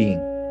formless being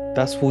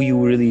that's who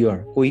you really are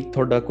ਕੋਈ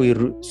ਤੁਹਾਡਾ ਕੋਈ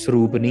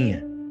ਸਰੂਪ ਨਹੀਂ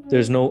ਹੈ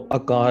there's no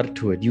akar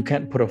to it you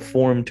can't put a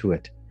form to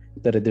it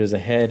that there's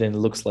a head and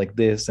it looks like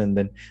this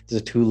and then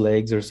there's two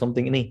legs or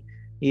something ਨਹੀਂ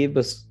ਇਹ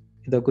ਬਸ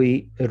ਇਹਦਾ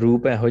ਕੋਈ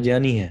ਰੂਪ ਇਹੋ ਜਿਹਾ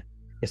ਨਹੀਂ ਹੈ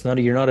it's not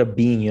you're not a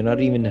being you're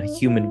not even a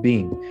human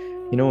being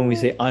you know when we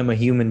say I'm a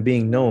human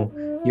being no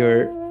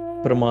you're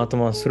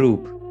Paramatma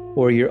Swarup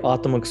or your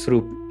Atmak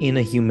Swarup in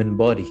a human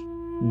body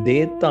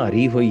ਦੇ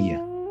ਧਾਰੀ ਹੋਈ ਹੈ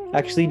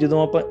actually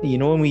ਜਦੋਂ ਆਪਾਂ you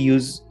know when we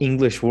use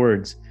English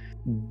words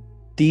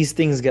these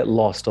things get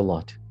lost a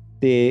lot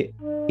ਤੇ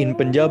in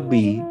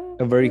Punjabi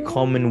a very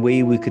common way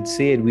we could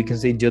say it we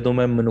can say ਜਦੋਂ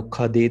ਮੈਂ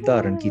ਮਨੁੱਖਾ ਦੇ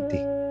ਧਾਰਨ ਕੀਤੀ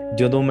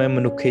ਜਦੋਂ ਮੈਂ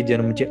ਮਨੁੱਖੇ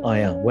ਜਨਮ 'ਚ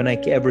ਆਇਆ when I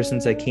ever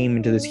since I came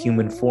into this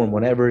human form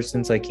whenever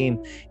since I came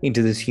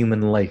into this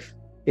human life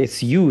it's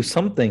you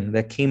something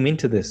that came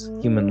into this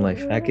human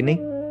life ਹੈ ਕਿ ਨਹੀਂ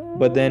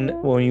but then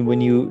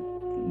when you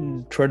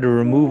try to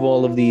remove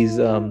all of these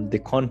the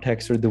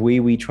context or the way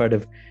we try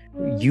to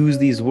use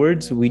these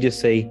words we just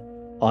say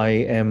I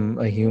am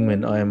a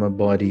human I am a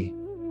body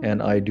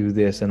and I do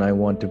this and I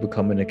want to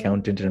become an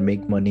accountant and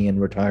make money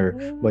and retire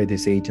by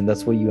this age and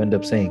that's what you end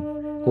up saying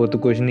ਹੋਰ ਤਾਂ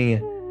ਕੁਝ ਨਹੀਂ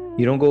ਹੈ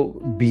you don't go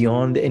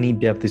beyond any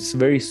depth it's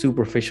very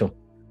superficial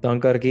ਤਾਂ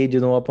ਕਰਕੇ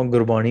ਜਦੋਂ ਆਪਾਂ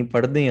ਗੁਰਬਾਣੀ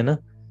ਪੜ੍ਹਦੇ ਹਾਂ ਨਾ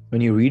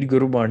when you read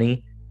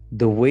Gurbani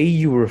the way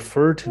you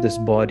refer to this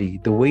body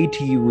the way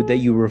to you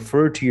that you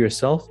refer to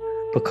yourself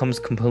becomes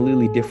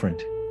completely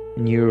different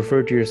and you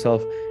refer to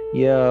yourself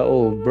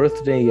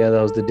birthday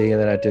that was the day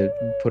that I had to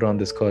put on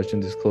this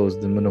costume this clothes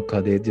the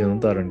manukha de ਜਦੋਂ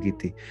ਧਾਰਨ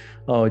ਕੀਤੀ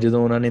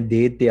ਜਦੋਂ ਉਹਨਾਂ ਨੇ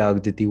ਦੇਹ ਤਿਆਗ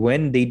ਦਿੱਤੀ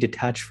when they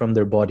detach from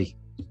their body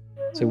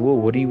so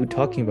what are you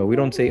talking about we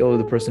don't say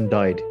the person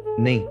died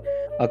ਨਹੀਂ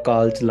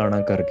ਅਕਾਲ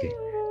ਚਲਾਣਾ ਕਰਕੇ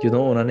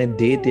ਜਦੋਂ ਉਹਨਾਂ ਨੇ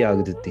ਦੇਹ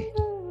ਤਿਆਗ ਦਿੱਤੀ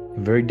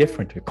very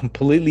different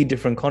completely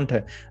different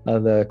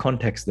the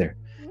context there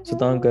so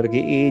ਤਾਂ ਕਰਕੇ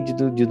ਇਹ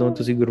ਜਦੋਂ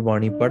ਤੁਸੀਂ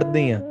ਗੁਰਬਾਣੀ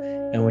ਪੜ੍ਹਦੇ ਆ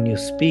and when you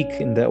speak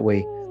in that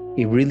way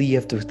you really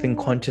have to think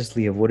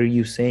consciously of what are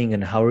you saying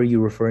and how are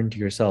you referring to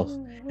yourself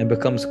and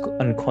becomes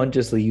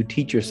unconsciously you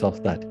teach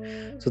yourself that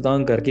so ਤਾਂ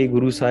ਕਰਕੇ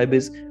Guru Sahib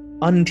is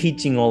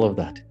unteaching all of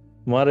that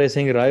Maharaj is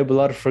saying Rai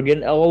Bular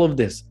forget all of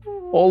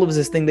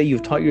this thing that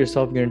you've taught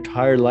yourself your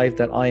entire life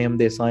that I am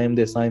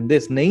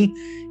this ਨਹੀਂ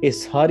ਇਹ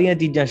ਸਾਰੀਆਂ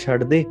ਚੀਜ਼ਾਂ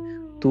ਛੱਡ ਦੇ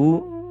ਤੂੰ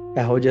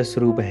ਇਹੋ ਜਿਹਾ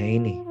ਸਰੂਪ ਹੈ ਹੀ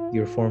ਨਹੀਂ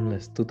you're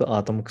formless ਤੂੰ ਤਾਂ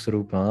ਆਤਮਿਕ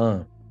ਸਰੂਪ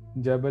ਹਾਂ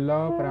ਜਬ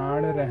ਲੋ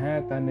ਪ੍ਰਾਣ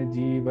ਰਹਿ ਤਨ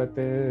ਜੀਵਤ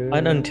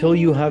and until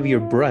you have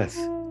your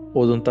breath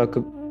ਉਦੋਂ ਤੱਕ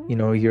you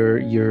know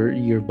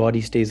your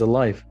body stays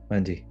alive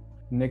ਹਾਂਜੀ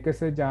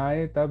ਨਿਕਸ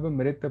ਜਾਏ ਤਬ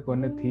ਮ੍ਰਿਤ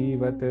ਪੁਨ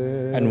ਥੀਵਤ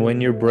and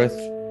when your breath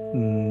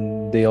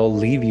they all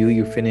leave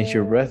you finish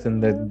your breath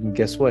and then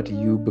guess what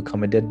you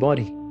become a dead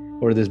body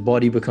or this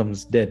body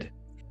becomes dead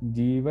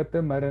ਜੀਵਤ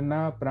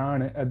ਮਰਨਾ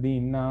ਪ੍ਰਾਣ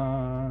Adina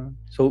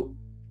so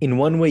in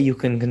one way you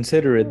can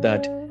consider it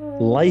that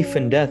life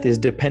and death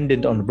is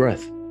dependent on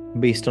breath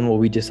based on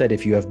what we just said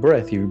if you have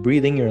breath you're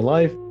breathing you're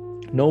alive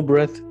no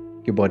breath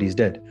your body's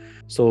dead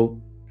so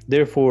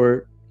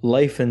therefore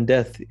life and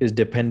death is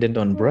dependent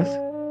on breath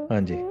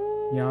ਹਾਂਜੀ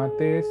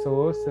ਯਾਤੇ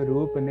ਸੋ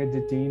ਸਰੂਪ ਨਿਜ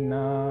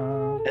ਚੀਨਾ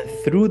and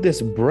through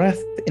this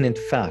breath in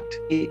fact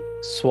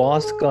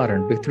swas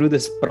karan through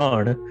this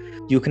pran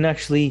you can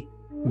actually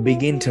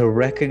begin to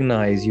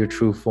recognize your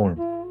true form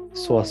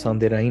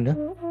swasan de rahi na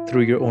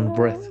through your own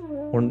breath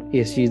ਹੁਣ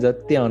ਇਸ ਚੀਜ਼ ਦਾ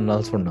ਧਿਆਨ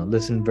ਨਾਲ ਸੁਣਨਾ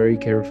listen very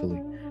carefully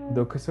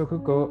ਦੁੱਖ ਸੁਖ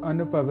ਕੋ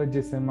ਅਨੁਭਵ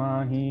ਜਿਸ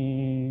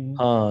ਮਾਹੀ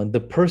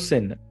the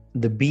person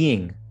the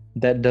being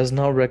that does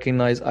not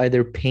recognize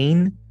either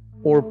pain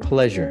or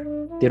pleasure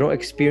they don't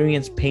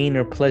experience pain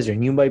or pleasure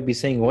and you might be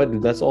saying what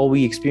that's all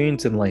we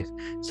experience in life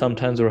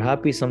sometimes we're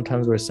happy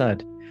sometimes we're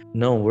sad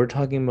no we're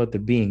talking about the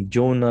being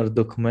jo nar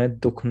dukh mein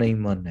dukh nahi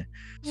man hai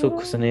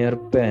sukh sneer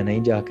peh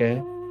nahi jaake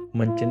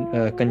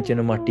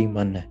kanchan matti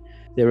man hai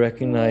they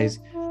recognize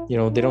you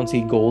know they don't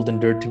see gold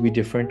and dirt to be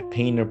different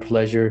pain or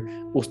pleasure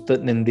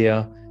ustat nindya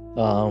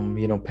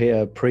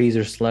praise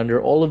or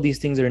slander all of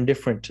these things are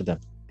indifferent to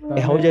them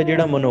ਇਹੋ ਜਿਹਾ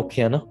ਜਿਹੜਾ ਮਨੁੱਖ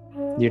ਹੈ ਨਾ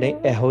ਜਿਹੜੇ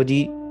ਇਹੋ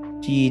ਜੀ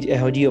ਚੀਜ਼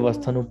ਇਹੋ ਜੀ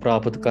ਅਵਸਥਾ ਨੂੰ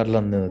ਪ੍ਰਾਪਤ ਕਰ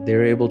ਲੈਂਦੇ ਨੇ they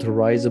are able to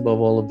rise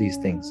above all of these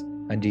things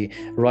ਹਾਂਜੀ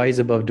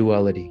rise above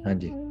duality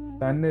ਹਾਂਜੀ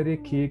ਤਨ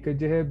ਰਖੀਕ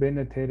ਜਿਹ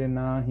ਬਿਨ ਥਿਰ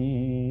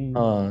ਨਾਹੀ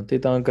ਤੇ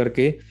ਤਾਂ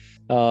ਕਰਕੇ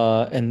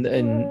and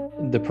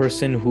the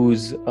person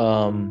who's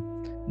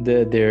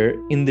their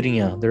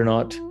indriya they're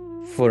not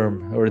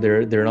firm or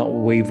they're not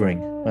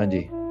wavering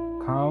ਹਾਂਜੀ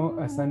ਖਾਓ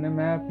ਅਸਨ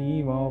ਮੈਂ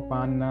ਪੀਵੋ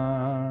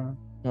ਪਾਨਾ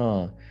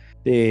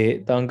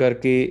ਤੇ ਤਾਂ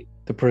ਕਰਕੇ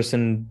the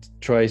person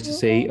tries to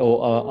say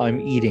I'm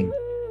eating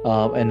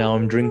and now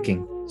I'm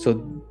drinking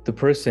so the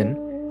person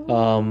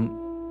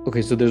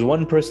okay so there's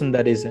one person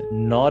that is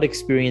not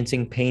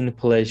experiencing pain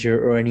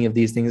pleasure or any of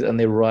these things and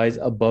they rise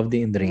above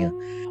the indriya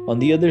on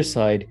the other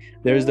side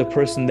there's the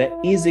person that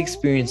is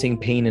experiencing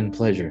pain and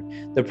pleasure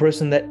the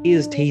person that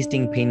is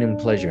tasting pain and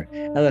pleasure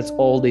and that's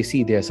all they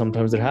see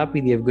sometimes they're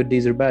happy they have good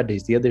days or bad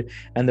days the other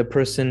and the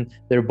person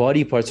their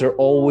body parts are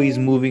always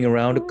moving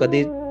around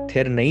kade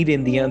thir nahi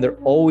rendiyan, they're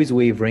always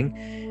wavering.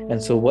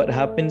 And so what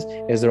happens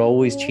is they're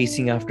always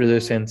chasing after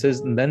their senses,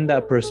 and then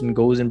that person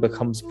goes and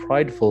becomes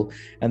prideful,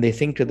 and they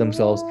think to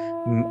themselves,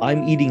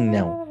 I'm eating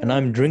now, and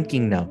I'm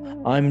drinking now,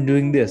 I'm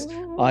doing this,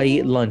 I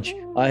ate lunch,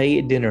 I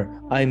ate dinner,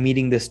 I'm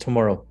eating this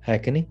tomorrow. Hai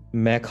ki nahi?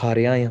 Main kha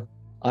raha hu,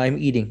 I'm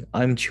eating,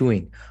 I'm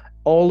chewing.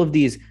 All of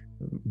these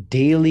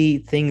daily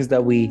things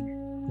that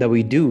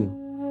we do,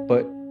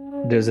 but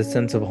there's a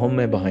sense of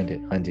home behind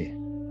it. Hanji.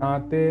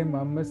 ताते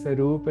मम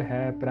स्वरूप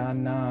है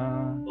प्राणा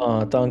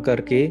ਤਾਂ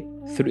ਕਰਕੇ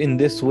in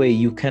this way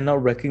you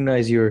cannot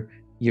recognize your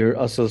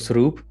asal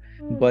swaroop,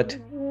 but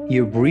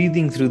you're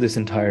breathing through this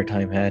entire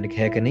time.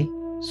 ਹੈ ਕਿ ਨਹੀਂ?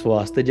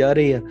 ਸਵਾਸ ਤੇ ਜਾ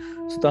ਰਹੀ ਆ।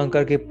 ਸੋ ਤਾਂ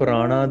ਕਰਕੇ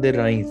ਪ੍ਰਾਣਾ ਦੇ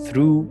ਰਾਹੀਂ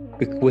through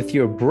with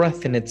your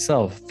breath in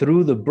itself,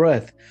 through the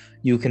breath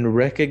you can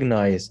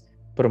recognize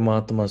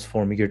Paramatma's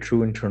form, your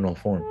true internal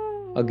form.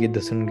 ਅੱਗੇ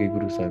ਦੱਸਣਗੇ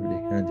ਗੁਰੂ ਸਾਹਿਬ ਜੀ।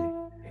 ਹਾਂਜੀ।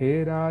 हे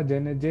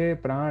राजन जे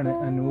प्राण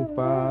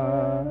Anupa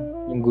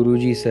Guru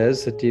Ji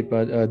says,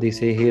 they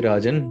say, hey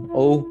Rajan,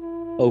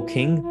 O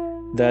king,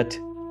 that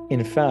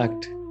in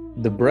fact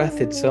the breath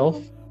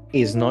itself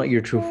is not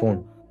your true form.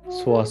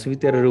 ਸਵਾਸ ਵੀ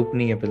ਤੇਰਾ ਰੂਪ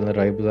ਨਹੀਂ ਹੈ। ਪਹਿਲਾਂ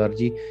ਰਾਏ ਬਜ਼ਾਰ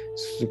ਜੀ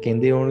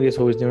ਕਹਿੰਦੇ ਹੋਣਗੇ,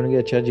 ਸੋਚਦੇ ਹੋਣਗੇ,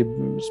 ਅੱਛਾ ਜੀ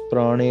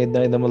ਪ੍ਰਾਣ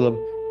ਏਦਾਂ ਇਹਦਾ ਮਤਲਬ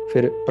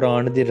ਫਿਰ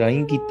ਪ੍ਰਾਣ ਦੇ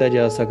ਰਾਹੀਂ ਕੀਤਾ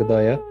ਜਾ ਸਕਦਾ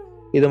ਆ,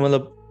 ਇਹਦਾ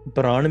ਮਤਲਬ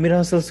ਪ੍ਰਾਣ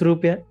ਮੇਰਾ ਅਸਲ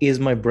ਸਰੂਪ ਆ? Is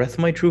my breath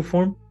my true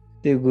form?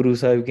 ਤੇ ਗੁਰੂ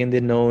ਸਾਹਿਬ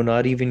ਕਹਿੰਦੇ no,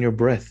 not even your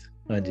breath.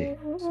 ਹਾਂਜੀ।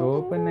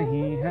 ਸੋਪ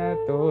ਨਹੀਂ ਹੈ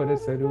ਤੋਰ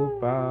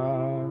ਸਰੂਪਾ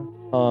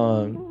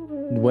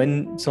when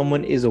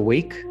someone is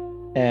awake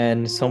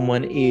and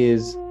someone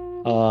is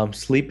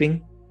sleeping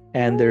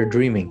and they're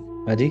dreaming,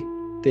 Haji,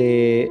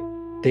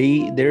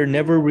 they're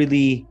never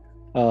really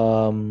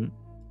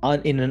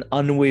in an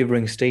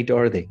unwavering state,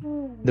 are they?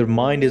 Their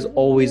mind is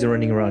always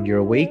running around.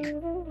 You're awake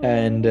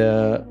and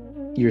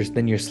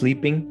you're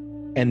sleeping,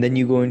 and then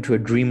you go into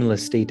a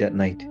dreamless state at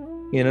night.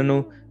 You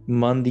know,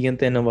 man ਦੀਆਂ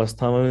ਤਿੰਨ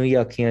ਅਵਸਥਾਵਾਂ ਵੀ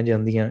ਆਖੀਆਂ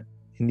ਜਾਂਦੀਆਂ,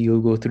 and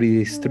you go through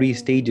these 3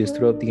 stages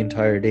throughout the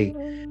entire day.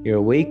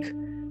 You're awake,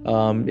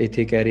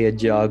 ਇੱਥੇ ਕਹਿ ਰਿਹਾ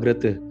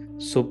ਜਾਗਰਤ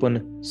ਸੁਪਨ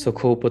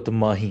ਸੁਖੋਪਤ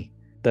ਮਾਹੀ,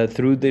 that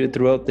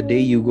throughout the day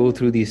you go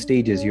through these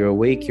stages. You're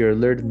awake, you're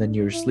alert, and then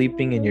you're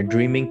sleeping and you're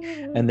dreaming,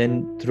 and then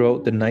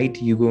throughout the night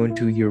you go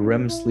into your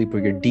REM sleep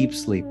or your deep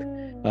sleep,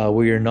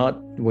 where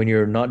when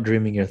you're not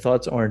dreaming, your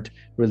thoughts aren't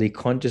really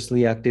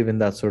consciously active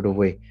in that sort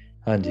of way.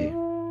 Hanji।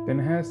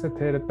 ਤਿਨਹਿ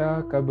ਸਥਿਰਤਾ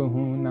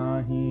ਕਬਹੂ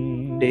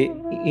ਨਾਹੀ ਤੇ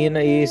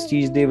ਇਹਨਾਂ ਇਸ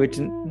ਚੀਜ਼ ਦੇ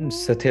ਵਿੱਚ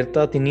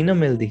ਸਥਿਰਤਾ ਤੇ ਨਹੀਂ ਨਾ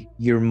ਮਿਲਦੀ।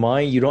 Your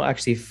mind, you don't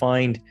actually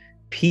find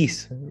peace.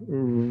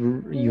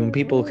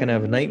 People can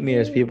have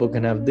nightmares, people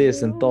can have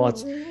this and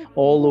thoughts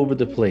all over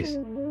the place,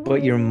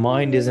 but your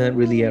mind isn't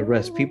really at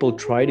rest. People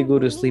try to go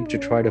to sleep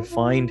to try to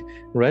find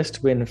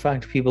rest, but in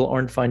fact people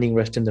aren't finding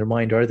rest in their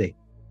mind, are they?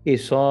 ਇਹ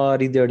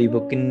ਸਾਰੀ ਦਿਹਾੜੀ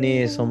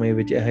ਕਿੰਨੇ ਸਮੇਂ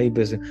ਵਿੱਚ ਇਹ ਹੀ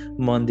ਬਸ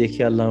ਮਨ ਦੇ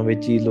ਖਿਆਲਾਂ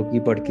ਵਿੱਚ ਹੀ ਲੋਕੀ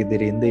ਭਟਕਦੇ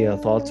ਰਹਿੰਦੇ ਆ।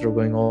 Thoughts are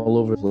going all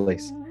over the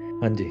place.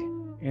 ਹਾਂਜੀ।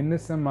 ਇਨ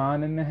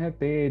ਸਮਾਨ ਨਹਿ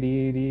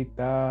ਤੇਰੀ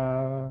ਰੀਤਾ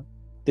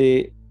ਤੇ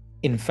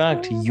in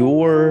fact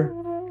your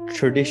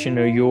tradition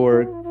or your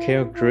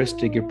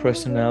characteristic, your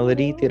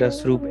personality, ਤੇਰਾ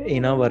ਸਰੂਪ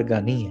ਇਹਨਾਂ ਵਰਗਾ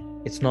ਨਹੀਂ ਹੈ।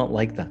 It's not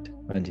like that.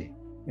 ਹਾਂਜੀ।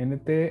 ਇਨ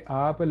ਤੇ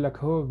ਆਪ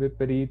ਲਖੋ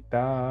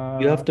ਵਿਪਰੀਤਾ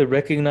You have to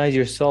recognize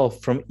yourself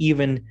from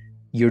even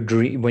your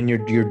dream, when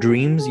your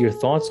dreams, your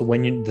thoughts,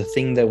 the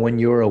thing that when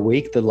you're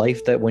awake, the life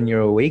that when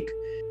you're awake,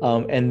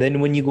 and then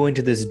when you go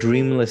into this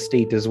dreamless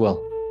state as well.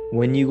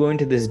 When you go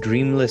into this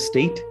dreamless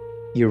state,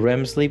 your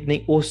REM sleep nahi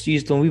us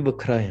cheez to bhi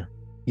vakhra hai.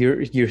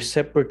 You're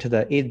separate to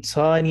that. ਇਹ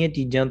ਸਾਰੀਆਂ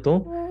ਚੀਜ਼ਾਂ ਤੋਂ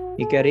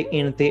ਇਹ ਕਹਿ ਰਹੇ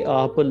ਇਨ ਤੇ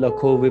ਆਪ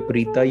ਲਖੋ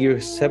ਵਿਪਰੀਤਾ, you're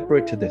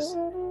separate to this,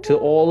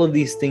 to all of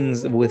these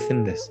things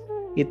within this.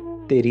 ਇਹ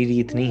ਤੇਰੀ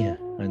ਰੀਤ ਨਹੀਂ ਹੈ।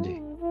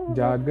 ਹਾਂਜੀ।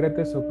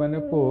 ਜਾਗਰਤ ਸੁਪਨ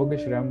ਭੋਗ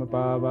ਸ਼ਰਮ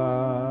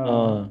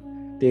ਪਾਵਾ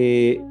ਤੇ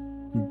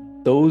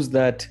those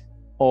that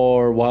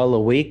are while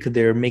awake,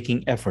 they're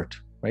making effort,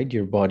 right?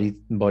 Your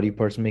body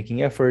parts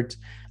making efforts,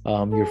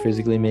 you're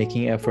physically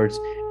making efforts,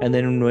 and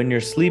then when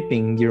you're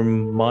sleeping, your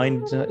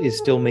mind is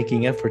still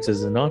making efforts,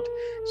 is it not?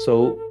 So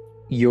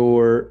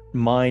your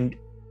mind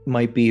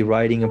might be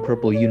riding a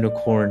purple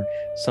unicorn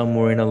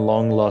somewhere in a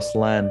long lost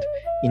land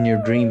in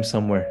your dream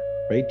somewhere,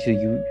 right? So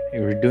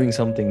you're doing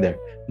something there.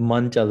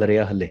 Man chal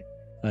reha hale.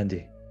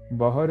 Hanji।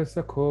 ਬਹੁਰ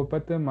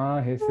ਸਖੋਪਤ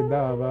ਮਾਹਿ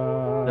ਸਦਾਵਾ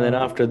And then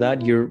after that,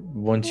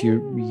 once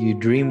you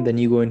dream, then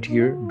you go into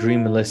your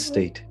dreamless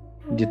state.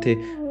 Jithe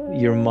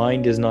your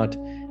mind is not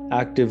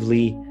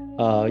actively,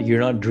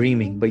 you're not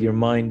dreaming, but your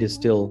mind is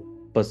still,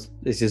 but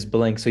it's just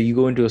blank. So you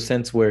go into a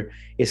sense where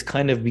it's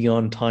kind of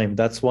beyond time.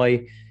 That's why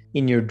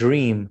in your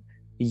dream,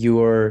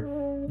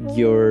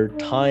 your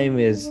time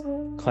is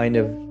kind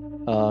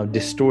of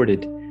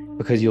distorted,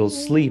 because you'll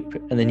sleep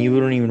and then you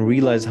don't even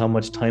realize how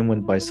much time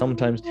went by.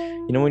 Sometimes,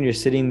 when you're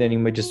sitting there,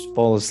 you might just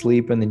fall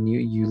asleep and then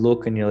you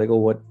look and you're like, oh,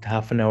 what,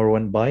 half an hour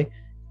went by?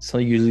 So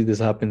usually this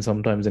happens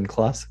sometimes in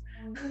class.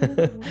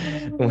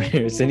 When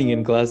you're sitting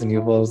in class and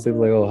you fall asleep,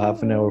 like, oh,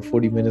 half an hour,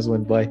 40 minutes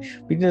went by.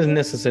 But you didn't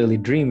necessarily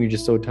dream, you're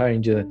just so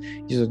tired, you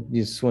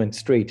just went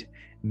straight.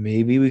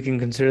 Maybe we can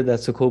consider that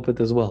Sukhopit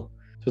as well.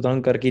 So ਤਾਂ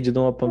ਕਰਕੇ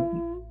ਜਦੋਂ ਆਪਾਂ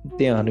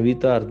ਧਿਆਨ ਵੀ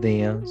ਧਾਰਦੇ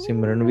ਆ,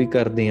 ਸਿਮਰਨ ਵੀ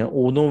ਕਰਦੇ ਆ,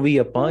 ਉਦੋਂ ਵੀ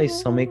ਆਪਾਂ ਇਸ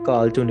ਸਮੇਂ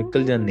ਕਾਲ ਚੋਂ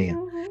ਨਿਕਲ ਜਾਂਦੇ ਆ।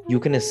 You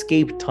can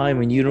escape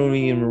time and you don't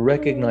even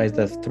recognize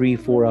that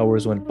 3-4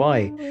 hours went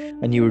by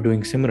and you were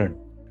doing Simran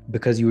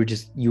because you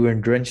were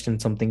drenched in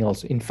something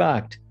else. In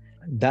fact,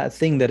 that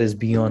thing that is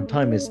beyond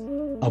time is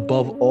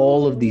above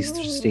all of these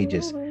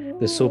stages,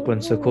 the Sopan,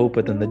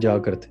 Sakopat and the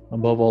Jagrat,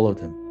 above all of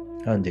them.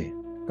 Hanji.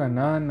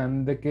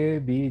 ਕਨਾਨੰਦ K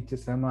beach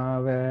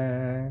ਸਮਾਵੈ।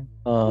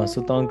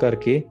 ਸੋ ਤਾਂ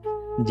ਕਰਕੇ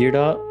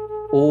ਜਿਹੜਾ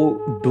ਉਹ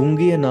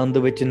ਡੂੰਘੇ ਆਨੰਦ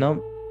ਵਿੱਚ ਨਾ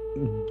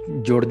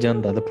ਜੁੜ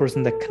ਜਾਂਦਾ, the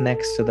person that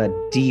connects to that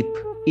deep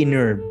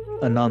inner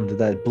anand,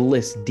 that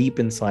bliss deep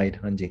inside.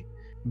 ਹਾਂਜੀ।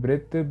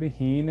 ਬ੍ਰਿਤ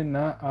ਵਿਹੀਨ ਨ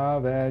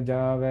ਆਵੈ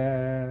ਜਾਵੈ।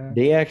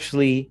 They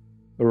actually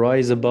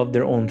rise above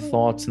their own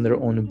thoughts and their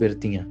own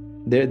birtiyan.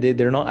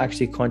 They're not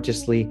actually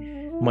consciously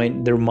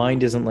their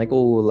mind isn't like,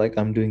 oh, like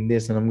I'm doing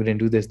this and I'm going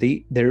to do this.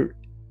 They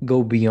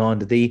go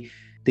beyond.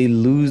 They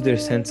lose their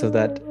sense of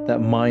that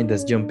mind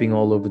that's jumping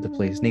all over the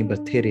place.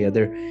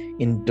 They're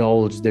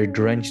indulged, they're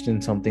drenched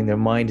in something. Their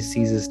mind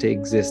ceases to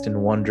exist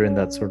and wander in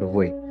that sort of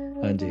way.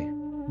 Hanji.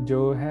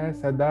 ਜੋ ਹੈ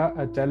ਸਦਾ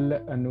ਅਚਲ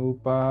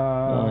ਅਨੂਪਾ।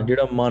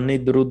 ਜਿਹੜਾ ਮਨ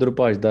ਇੱਧਰ ਉੱਧਰ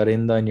ਭੱਜਦਾ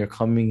ਰਹਿੰਦਾ and you're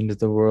coming into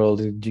the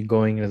world,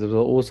 going into the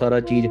world, ਉਹ ਸਾਰਾ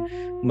ਚੀਜ਼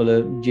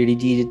ਮਤਲਬ ਜਿਹੜੀ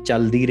ਚੀਜ਼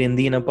ਚੱਲਦੀ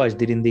ਰਹਿੰਦੀ ਹੈ ਨਾ,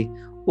 ਭੱਜਦੀ ਰਹਿੰਦੀ,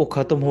 ਉਹ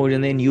ਖਤਮ ਹੋ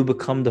ਜਾਂਦੇ and you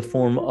become the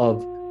form of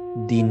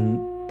the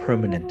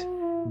permanent,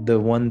 the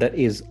one that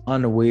is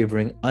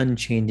unwavering,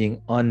 unchanging,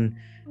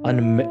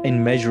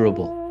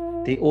 immeasurable.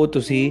 ਤੇ ਉਹ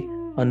ਤੁਸੀਂ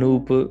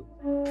ਅਨੂਪ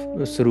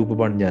ਸਰੂਪ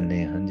ਬਣ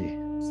ਜਾਂਦੇ ਆ। ਹਾਂਜੀ।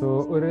 ਸੋ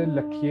ਉਰ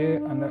ਲਖੀਏ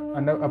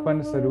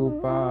ਆਪਨ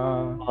ਸਰੂਪਾ।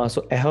 ਹਾਂ,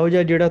 ਸੋ ਇਹੋ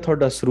ਜਿਹਾ ਜਿਹੜਾ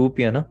ਤੁਹਾਡਾ ਸਰੂਪ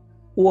ਹੈ ਨਾ,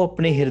 ਉਹ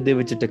ਆਪਣੇ ਹਿਰਦੇ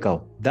ਵਿੱਚ ਟਿਕਾਓ।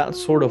 That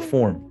sort of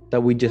form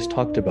that we just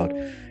talked about,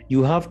 you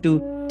have to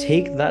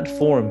take that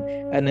form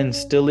and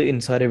instill it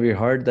inside of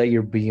your heart that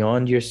you're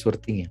beyond your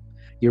surti.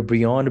 You're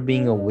beyond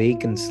being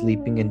awake and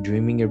sleeping and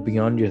dreaming. You're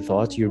beyond your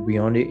thoughts. You're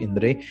beyond your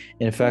indre.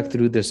 In fact,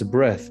 through this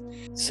breath,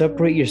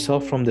 separate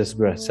yourself from this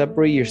breath.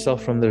 Separate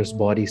yourself from this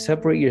body.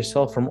 Separate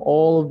yourself from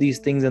all of these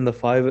things and the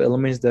 5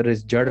 elements that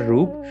is jad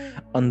roop.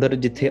 Andar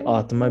jithe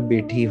atma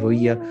baithi hui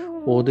hai,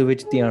 ਉਹਦੇ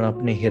ਵਿੱਚ ਧਿਆਨ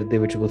ਆਪਣੇ ਹਿਰਦੇ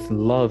ਵਿੱਚ with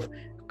love,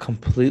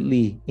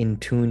 completely in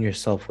tune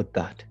yourself with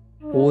that.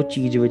 ਉਹ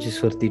ਚੀਜ਼ ਵਿੱਚ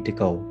ਸੁਰਤੀ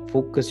ਟਿਕਾਓ.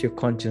 Focus your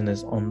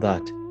consciousness on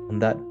that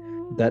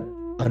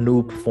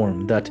anup form,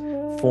 that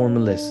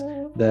formless,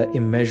 the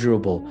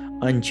immeasurable,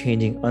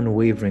 unchanging,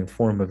 unwavering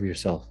form of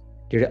yourself.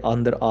 ਜਿਹੜੇ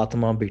ਅੰਦਰ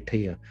ਆਤਮਾ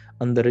ਬੈਠੀ ਆ,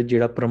 ਅੰਦਰ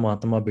ਜਿਹੜਾ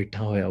ਪ੍ਰਮਾਤਮਾ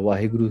ਬੈਠਾ ਹੋਇਆ,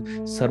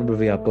 ਵਾਹਿਗੁਰੂ ਸਰਬ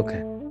ਵਿਆਪਕ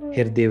ਹੈ,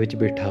 ਹਿਰਦੇ ਵਿੱਚ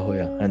ਬੈਠਾ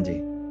ਹੋਇਆ। ਹਾਂਜੀ।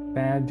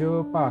 ਤੈ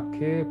ਜੋ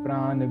ਭਾਖੇ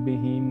ਪ੍ਰਾਨ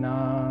ਬਿਹੀਨਾ।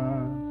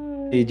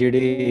 ਇਹ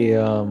ਜਿਹੜੇ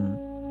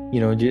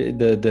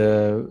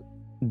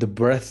the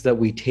breaths that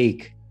we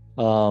take,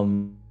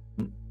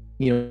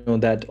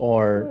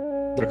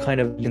 they're kind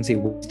of, you can say,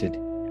 wasted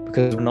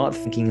because we're not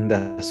thinking in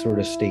that sort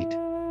of state.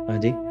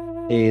 ਹਾਂਜੀ।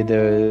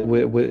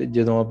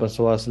 ਜਦੋਂ ਆਪਾਂ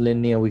ਸਵਾਸ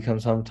ਲੈਂਦੇ ਹਾਂ, we can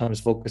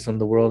sometimes focus on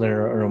the world and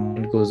our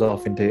mind goes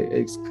off into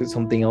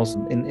something else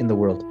in the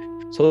world.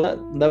 So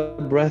that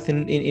breath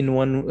in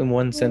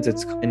one sense,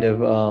 it's kind of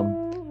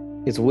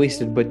it's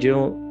wasted, but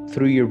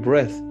through your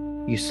breath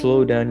you slow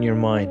down your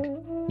mind,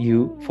 you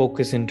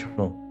focus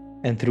internal,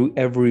 and through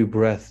every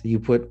breath you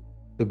put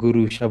the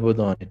Guru Shabad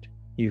on it.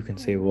 You can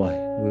say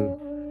Vaheguru,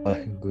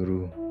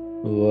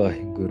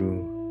 Vaheguru,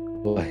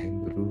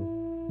 Vaheguru.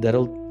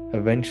 That'll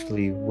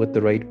eventually, with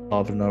the right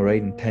bhavana,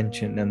 right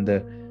intention,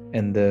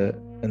 and the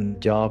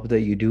job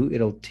that you do,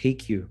 it'll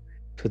take you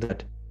to that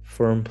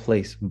firm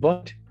place.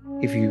 But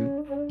if you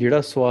jada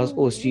swas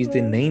us cheez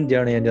te nahi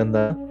janiya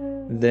janda,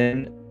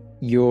 then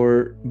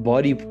your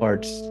body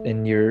parts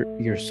and your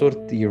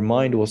surt, your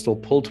mind will still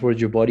pull towards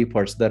your body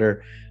parts that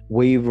are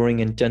wavering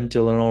and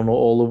gentle and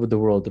all over the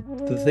world.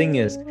 The thing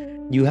is,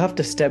 you have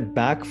to step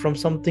back from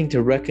something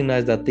to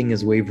recognize that thing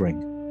is wavering.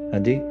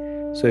 Andi?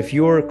 So if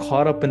you're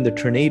caught up in the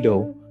tornado,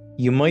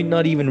 you might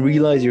not even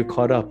realize you're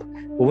caught up.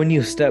 But when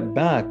you step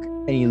back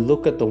and you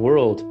look at the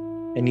world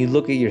and you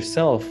look at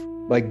yourself,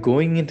 by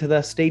going into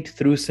that state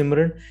through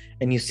Simran,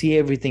 and you see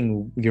everything,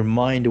 your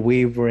mind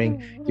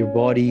wavering, your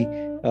body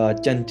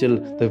gentle,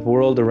 the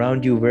world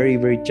around you very,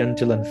 very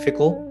gentle and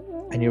fickle,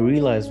 and you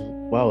realize,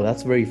 wow,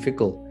 that's very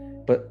fickle,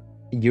 but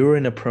you're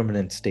in a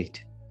permanent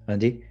state.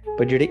 Hanji?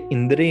 But ਜਿਹੜੇ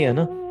ਇੰਦਰੀ ਹੈ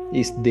ਨਾ,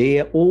 ਇਸ ਦੇ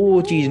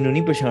ਉਹ ਚੀਜ਼ ਨੂੰ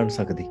ਨਹੀਂ ਪਛਾਣ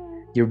ਸਕਦੀ.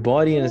 Your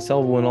body in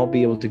itself will not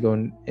be able to go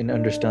and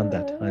understand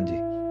that. ਹਾਂਜੀ।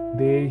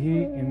 ਦੇਹੀ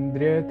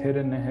ਇੰਦਰੀ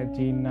ਥਿਰ ਨਹਿ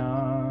ਚੀਨਾ।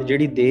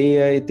 ਜਿਹੜੀ ਦੇਹ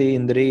ਹੈ ਤੇ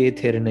ਇੰਦਰੀ ਇਹ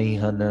ਥਿਰ ਨਹੀਂ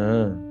ਹਨ।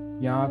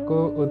 ਯਾ ਕੋ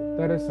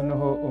ਉੱਤਰ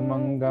ਸੁਨੋ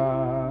ਉਮੰਗਾ।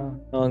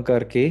 ਤਾਂ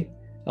ਕਰਕੇ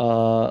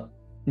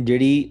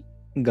ਜਿਹੜੀ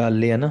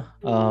ਗੱਲ ਹੈ ਨਾ,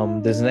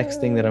 this next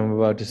thing that I'm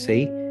about to say,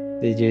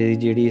 ਤੇ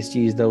ਜਿਹੜੀ ਇਸ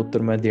ਚੀਜ਼ ਦਾ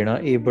ਉੱਤਰ ਮੈਂ ਦੇਣਾ,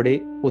 ਇਹ ਬੜੇ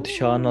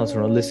ਉਤਸ਼ਾਹ ਨਾਲ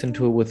ਸੁਣੋ. Listen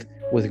to it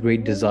with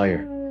great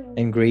desire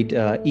and great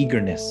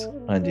eagerness.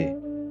 ਹਾਂਜੀ।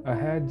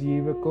 ਅਹ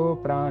ਜੀਵ ਕੋ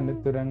ਪ੍ਰਾਨ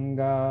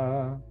ਤੁਰੰਗਾ।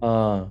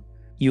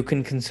 You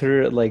can consider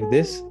it like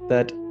this,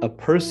 that a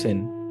person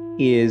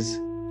is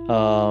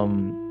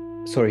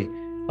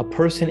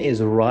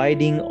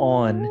riding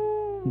on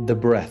the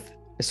breath.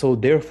 So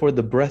therefore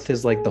the breath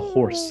is like the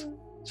horse.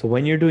 So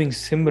when you're doing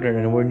Simran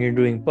and when you're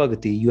doing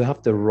Bhakti, you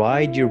have to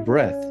ride your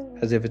breath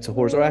as if it's a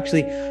horse, or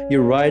actually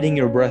you're riding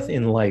your breath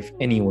in life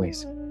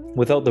anyways.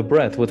 Without the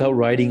breath, without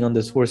riding on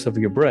this horse of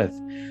your breath,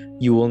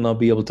 you will not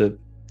be able to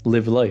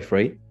live life,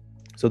 right?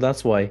 So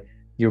that's why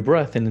your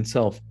breath in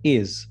itself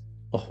is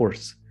a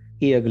horse.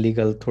 ਇਹ ਅਗਲੀ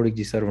ਗੱਲ ਥੋੜੀ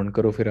ਜਿਹੀ ਸਰਵਣ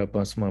ਕਰੋ, ਫਿਰ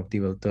ਆਪਾਂ ਸਮਾਪਤੀ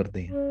ਵੱਲ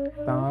ਤੁਰਦੇ ਹਾਂ।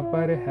 ਤਾਂ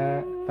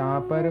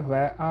ਪਰ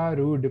ਹੈ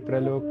ਆਰੂढ़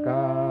ਪ੍ਰਲੋਕਾ।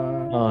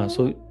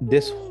 So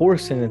this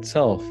horse in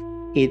itself,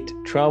 it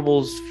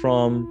travels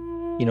from,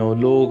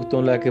 ਲੋਕ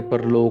ਤੋਂ ਲੈ ਕੇ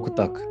ਪਰਲੋਕ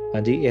ਤੱਕ।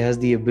 ਹਾਂਜੀ, it has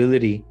the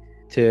ability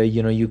to,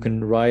 you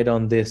can ride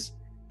on this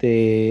ਤੇ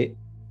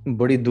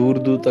ਬੜੀ ਦੂਰ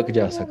ਦੂਰ ਤੱਕ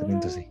ਜਾ ਸਕਦੇ ਹੋ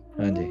ਤੁਸੀਂ।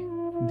 ਹਾਂਜੀ,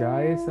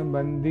 ਜਾਏ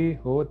ਸੰਬੰਧੀ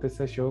ਹੋਤ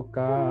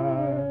ਸਸ਼ੋਕਾ।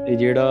 ਤੇ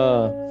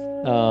ਜਿਹੜਾ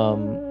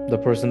the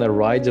person that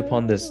rides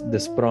upon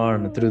this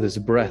pran through this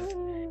breath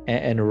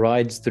and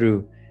rides through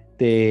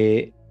the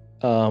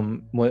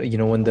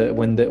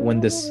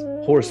when this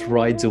horse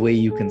rides away,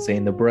 you can say,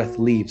 and the breath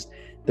leaves,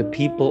 the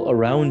people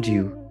around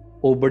you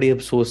oh badi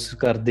afsos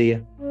karde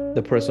hai,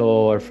 the person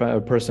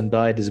a person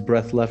died, his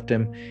breath left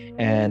him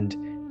and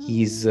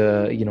he's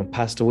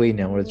passed away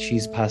now, or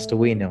she's passed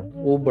away now,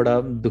 oh bada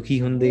dukhi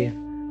hunde hai।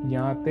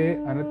 ਜਾਂ ਤੇ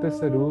ਅਨੰਤ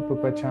ਸਰੂਪ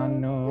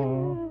ਪਛਾਨੋ।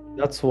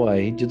 That's why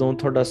ਜਦੋਂ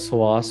ਤੁਹਾਡਾ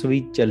ਸਵਾਸ ਵੀ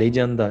ਚਲੇ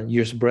ਜਾਂਦਾ,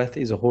 your breath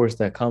is a horse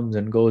that comes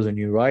and goes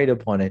and you ride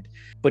upon it,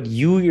 but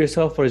you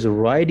yourself are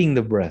riding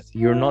the breath,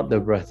 you're not the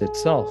breath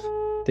itself।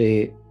 ਤੇ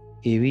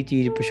ਇਹ ਵੀ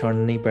ਚੀਜ਼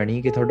ਪਛਾਣਨੀ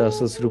ਪੈਣੀ ਕਿ ਤੁਹਾਡਾ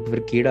ਅਸਲ ਸਰੂਪ ਫਿਰ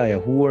ਕਿਹੜਾ ਹੈ,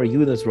 who are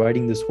you that's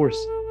riding this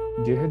horse।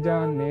 ਜਿਹ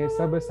ਜਾਣੇ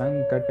ਸਭ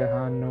ਸੰਕਟ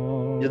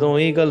ਹਾਨੋ। ਜਦੋਂ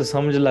ਇਹ ਗੱਲ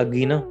ਸਮਝ ਲੱਗ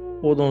ਗਈ ਨਾ,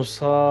 ਉਦੋਂ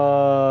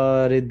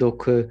ਸਾਰੇ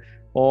ਦੁੱਖ,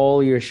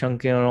 all your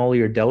shanka and all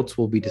your doubts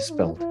will be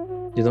dispelled।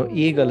 ਜਦੋਂ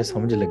ਇਹ ਗੱਲ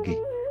ਸਮਝ ਲੱਗੀ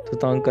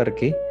ਤਾਂ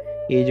ਕਰਕੇ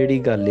ਇਹ ਜਿਹੜੀ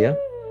ਗੱਲ ਆ,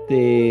 ਤੇ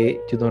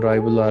ਜਦੋਂ ਰਾਏ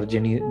ਬੁਲਾਰ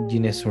ਜੀ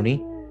ਨੇ ਸੁਣੀ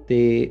ਤੇ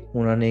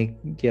ਉਹਨਾਂ ਨੇ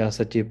ਕਿਹਾ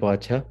ਸੱਚੇ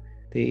ਪਾਤਸ਼ਾਹ,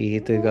 ਤੇ ਇਹ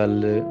ਤੇ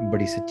ਗੱਲ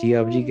ਬੜੀ ਸੱਚੀ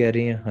ਆਪ ਜੀ ਕਹਿ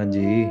ਰਹੇ ਆ।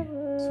 ਹਾਂਜੀ,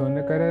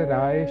 ਸੁਣ ਕਰ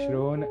ਰਾਏ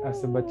ਸ਼੍ਰੋਣ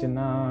ਅਸ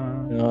ਬਚਨਾ।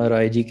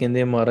 ਰਾਏ ਜੀ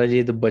ਕਹਿੰਦੇ ਮਹਾਰਾਜ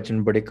ਇਹ ਤਾਂ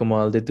ਬਚਨ ਬੜੇ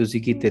ਕਮਾਲ ਦੇ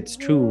ਤੁਸੀਂ ਕੀਤੇ। It's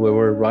true, we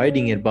were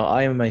riding it, but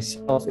I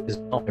myself is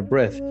not my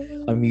breath,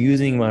 I'm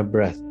using my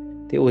breath।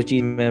 ਤੇ ਉਹ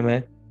ਚੀਜ਼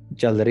ਮੈਂ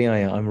ਚੱਲ ਰਿਹਾ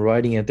ਆ, I'm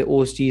riding it। ਤੇ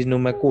ਉਸ ਚੀਜ਼ ਨੂੰ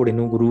ਮੈਂ ਘੋੜੇ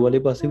ਨੂੰ ਗੁਰੂ ਵਾਲੇ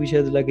ਪਾਸੇ ਵੀ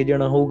ਸ਼ਾਇਦ ਲੈ ਕੇ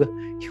ਜਾਣਾ ਹੋਊਗਾ।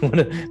 You want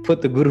to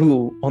put the guru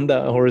on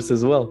that horse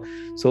as well।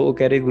 So ਉਹ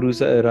ਕਹਿ ਰਹੇ, ਗੁਰੂ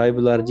ਰਾਏ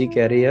ਬੁਲਾਰ ਜੀ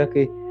ਕਹਿ ਰਹੇ ਆ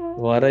ਕਿ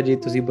ਮਹਾਰਾਜ ਜੀ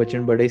ਤੁਸੀਂ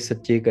ਬਚਨ ਬੜੇ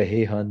ਸੱਚੇ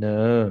ਕਹੇ ਹਨ।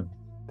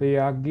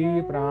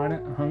 ਤਿਆਗੀ ਪ੍ਰਾਣ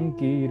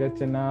ਅਹੰਕੀ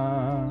ਰਚਨਾ।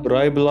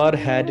 Rai Bular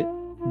had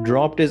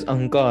dropped his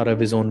ahankar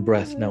of his own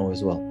breath now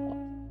as well.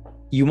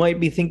 You might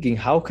be thinking,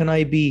 how can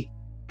I be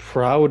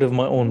proud of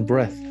my own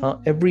breath?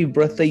 Every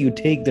breath that you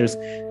take,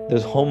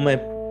 there's home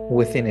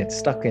within it,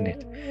 stuck in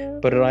it।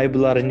 ਪਰ ਰਾਏ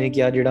ਬੁਲਾਰ ਨੇ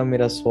ਕਿਹਾ ਜਿਹੜਾ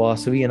ਮੇਰਾ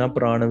ਸਵਾਸ ਵੀ ਹੈ ਨਾ,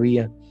 ਪ੍ਰਾਣ ਵੀ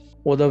ਹੈ,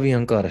 ਉਹਦਾ ਵੀ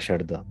ਅਹੰਕਾਰ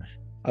ਛੱਡਦਾ ਮੈਂ।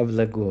 I've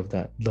let go of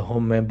that, the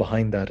home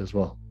behind that as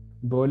well।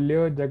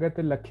 ਬੋਲਿਓ ਜਗਤ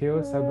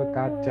ਲਖਿਓ ਸਭ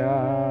ਕਾਚਾ।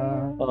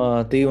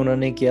 ਤੇ ਉਹਨਾਂ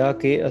ਨੇ ਕਿਹਾ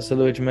ਕਿ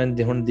ਅਸਲ ਵਿੱਚ ਮੈਂ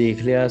ਹੁਣ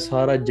ਦੇਖ ਲਿਆ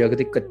ਸਾਰਾ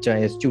ਜਗਤ ਕੱਚਾ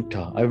ਹੈ,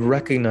 ਝੂਠਾ। I've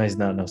recognized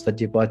that now,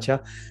 ਸੱਚੇ ਪਾਤਸ਼ਾਹ,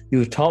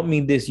 you've taught me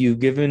this,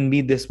 you've given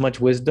me this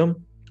much wisdom।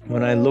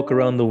 When I look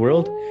around the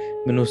world,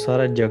 ਮੈਨੂੰ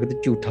ਸਾਰਾ ਜਗਤ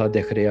ਝੂਠਾ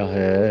ਦਿਖ ਰਿਹਾ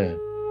ਹੈ।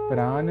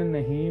 ਪ੍ਰਾਨ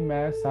ਨਹੀਂ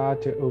ਮੈਂ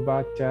ਸਾਚ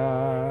ਉਬਾਚਾ।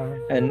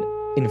 And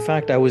in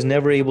fact, I was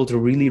never able to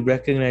really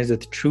recognize the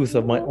truth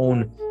of my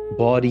own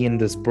body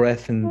and this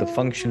breath and the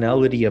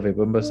functionality of it।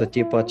 But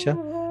ਸੱਚੇ ਪਾਤਸ਼ਾਹ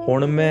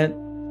ਹੁਣ ਮੈਂ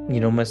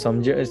ਮੈਂ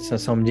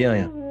ਸਮਝਿਆ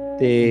ਆ।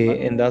 ਤੇ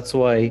and that's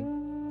why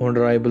ਹੁਣ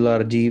ਰਾਏ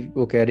ਬੁਲਾਰ ਜੀ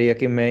ਉਹ ਕਹਿ ਰਹੇ ਆ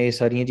ਕਿ ਮੈਂ ਇਹ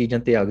ਸਾਰੀਆਂ ਚੀਜ਼ਾਂ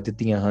ਤਿਆਗ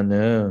ਦਿੱਤੀਆਂ ਹਨ।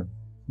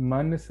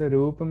 ਮਨ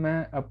ਸਰੂਪ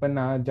ਮੈਂ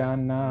ਆਪਣਾ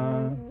ਜਾਣਾ।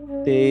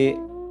 ਤੇ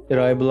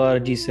ਰਾਏ ਬੁਲਾਰ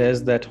ਜੀ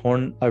says that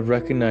ਹੁਣ I've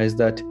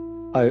recognized that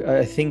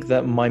I think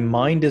that my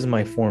mind is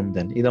my form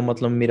then। ਇਹਦਾ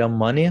ਮਤਲਬ ਮੇਰਾ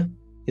ਮਨ ਆ,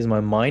 is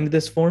my mind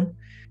this form?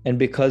 And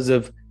because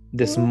of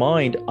this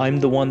mind, I'm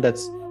the one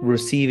that's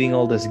receiving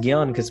all this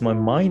gyan, because my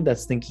mind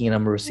that's thinking and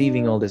I'm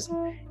receiving all this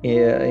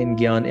in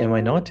gyan, am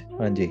I not?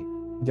 ਹਾਂਜੀ,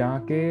 ਜਾਂ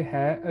ਕੇ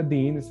ਹੈ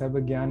ਅਧੀਨ ਸਭ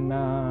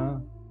ਗਿਆਨਾ।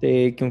 ਤੇ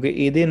ਕਿਉਂਕਿ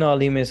ਇਹਦੇ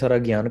ਨਾਲ ਹੀ ਮੈਂ ਸਾਰਾ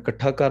ਗਿਆਨ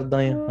ਇਕੱਠਾ ਕਰਦਾ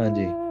ਆ।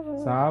 ਹਾਂਜੀ,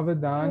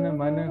 ਸਾਵਧਾਨ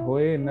ਮਨ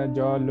ਹੋਏ ਨ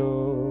ਜੋਲੋ।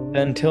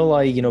 Until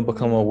I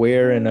become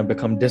aware and I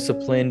become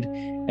disciplined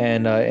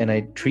and I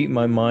treat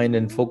my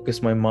mind and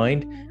focus my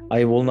mind,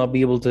 I will not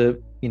be able to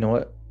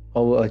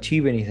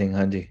achieve anything।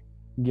 ਹਾਂਜੀ,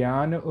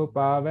 ਗਿਆਨ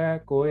ਉਪਾਵੈ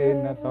ਕੋਏ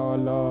ਨ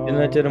ਤੋਲੋ।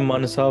 ਜਿੰਨਾ ਚਿਰ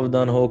ਮਨ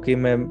ਸਾਵਧਾਨ ਹੋ ਕੇ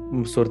ਮੈਂ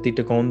ਸੁਰਤੀ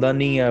ਟਿਕਾਉਂਦਾ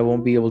ਨਹੀਂ, I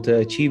won't be able to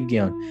achieve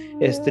ਗਿਆਨ।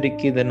 ਇਸ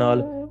ਤਰੀਕੇ ਦੇ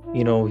ਨਾਲ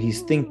he's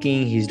thinking,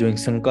 he's doing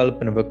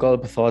sankalp and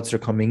vikalp, thoughts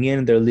are coming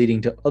in, they're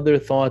leading to other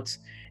thoughts,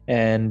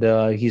 and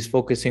he's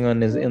focusing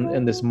on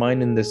in this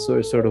mind in this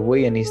sort of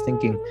way, and he's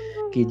thinking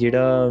ki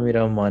jeda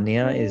mera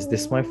manya, is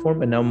this my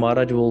form? And now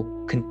Maharaj will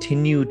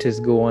continue to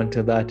go on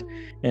to that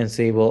and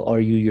say, well,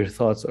 are you your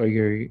thoughts, or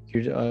your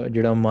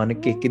jeda man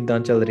ke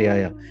kidan chal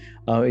reha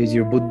hai, is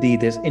your buddhi,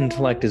 this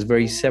intellect is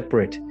very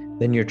separate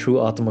than your true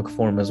atmic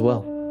form as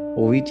well।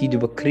 So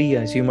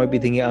you might be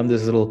thinking, I'm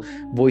this little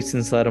voice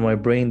inside of my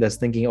brain that's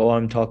thinking, oh,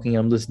 I'm talking,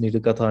 I'm listening to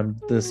katha, I'm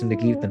listening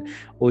to kirtan।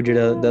 Oh,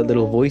 that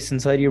little voice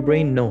inside your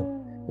brain, no,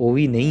 ਉਹ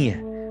ਵੀ ਨਹੀਂ ਹੈ।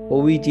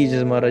 ਉਹ ਵੀ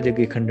ਚੀਜ਼ ਮਹਾਰਾਜ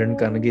ਅੱਗੇ ਖੰਡਨ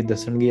ਕਰਨਗੇ,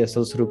 ਦੱਸਣਗੇ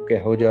ਅਸਲ ਸਰੂਪ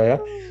ਕਿਹੋ ਜਿਹਾ ਆ।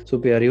 ਸੋ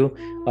ਪਿਆਰਿਓ,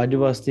 ਅੱਜ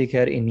ਵਾਸਤੇ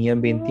ਖੈਰ ਇੰਨੀਆਂ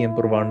ਬੇਨਤੀਆਂ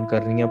ਪ੍ਰਵਾਨ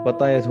ਕਰਨੀਆਂ।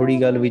 ਪਤਾ ਹੈ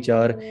ਥੋੜੀ ਗੱਲ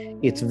ਵਿਚਾਰ,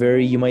 it's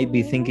very, you might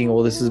be thinking,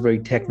 oh, this is very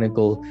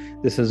technical,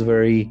 this is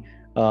very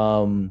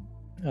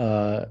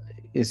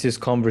it's just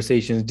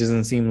conversation, it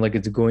doesn't seem like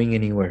it's going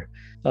anywhere।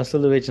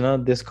 ਅਸਲ ਵਿੱਚ ਨਾ,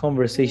 this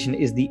conversation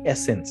is the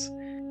essence,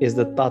 is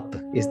the tat,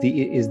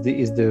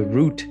 is the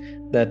root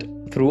that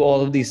through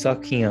all of these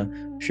sakhiyan,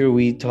 sure,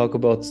 we talk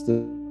about the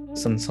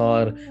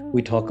sansar,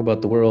 we talk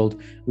about the world,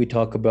 we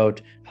talk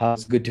about how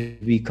it's good to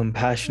be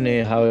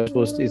compassionate, how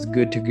it's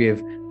good to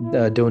give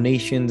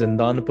donations and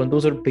danapan.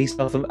 Those are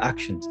based off of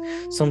actions.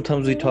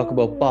 Sometimes we talk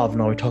about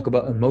bhavna, we talk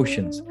about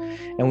emotions,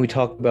 and we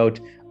talk about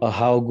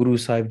how Guru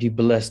Sahib Ji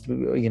blessed,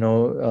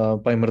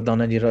 Bhai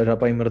Mardana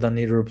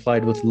Ji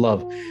replied with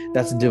love.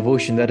 That's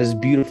devotion, that is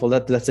beautiful,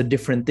 that's a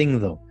different thing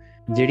though.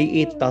 ਜਿਹੜੀ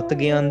ਇਹ ਤਤ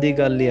ਗਿਆਨ ਦੀ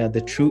ਗੱਲ ਆ,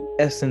 the true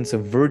essence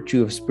of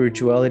virtue of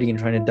spirituality and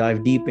trying to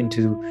dive deep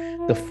into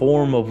the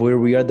form of where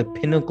we are, the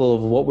pinnacle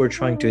of what we're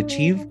trying to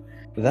achieve,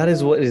 that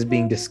is what is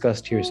being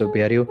discussed here. So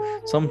Pyareo,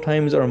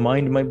 sometimes our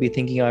mind might be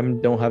thinking, I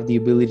don't have the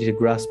ability to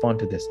grasp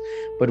onto this,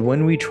 but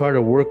when we try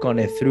to work on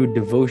it through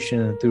devotion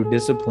and through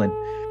discipline,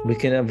 we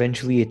can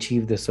eventually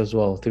achieve this as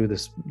well through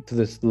this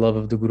love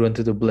of the Guru and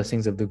through the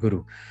blessings of the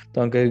Guru.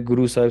 ਤਾਂ ਕਿ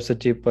ਗੁਰੂ ਸਾਹਿਬ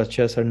ਸੱਚੇ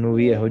ਪਾਤਸ਼ਾਹ ਸਾਨੂੰ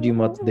ਵੀ ਇਹੋ ਜਿਹੀ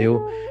ਮੱਤ ਦਿਓ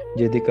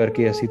ਜਿਹਦੇ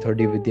ਕਰਕੇ ਅਸੀਂ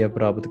ਤੁਹਾਡੀ ਵਿਦਿਆ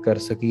ਪ੍ਰਾਪਤ ਕਰ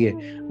ਸਕੀਏ,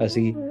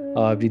 ਅਸੀਂ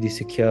ਆਪ ਜੀ ਦੀ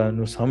ਸਿੱਖਿਆ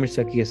ਨੂੰ ਸਮਝ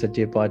ਸਕੀਏ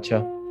ਸੱਚੇ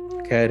ਪਾਤਸ਼ਾਹ।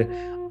 ਖੈਰ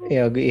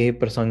ਇਹ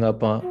ਪ੍ਰਸੰਗ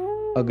ਆਪਾਂ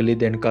ਅਗਲੇ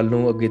ਦਿਨ ਕੱਲ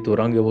ਨੂੰ ਅੱਗੇ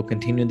ਤੋਰਾਂਗੇ। We'll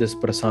continue this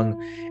prasang,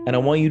 and I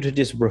want you to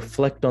just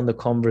reflect on the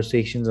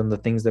conversations and the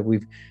things that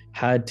we've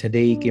had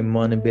today, ਕਿ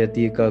ਮਨ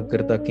ਬੇਤੀ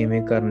ਇਕਾਗਰਤਾ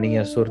ਕਿਵੇਂ ਕਰਨੀ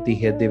ਆ, ਸੁਰਤੀ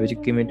ਹਿਰਦੇ ਦੇ ਵਿੱਚ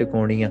ਕਿਵੇਂ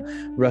ਟਿਕਾਉਣੀ ਆ,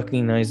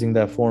 recognizing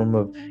that form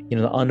of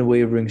the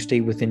unwavering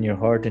state within your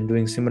heart and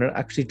doing simran.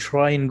 Actually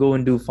try and go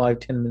and do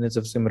 5-10 minutes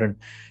of simran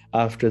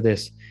after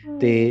this,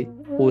 ਤੇ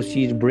ਉਸ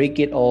ਚੀਜ਼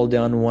break it all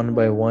down one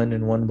by one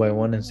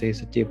and say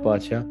ਸੱਚੇ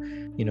ਪਾਤਸ਼ਾਹ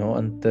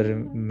ਅੰਤਰ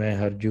ਮੈਂ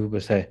ਹਰਜੂ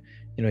ਬਸੈ,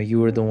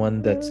 you are the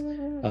one that's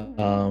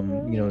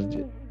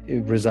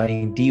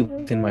residing deep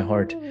within my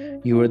heart.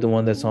 You are the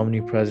one that's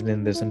omnipresent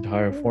in this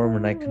entire form,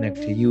 and I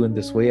connect to you in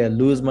this way. I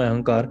lose my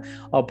ahankar,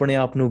 apne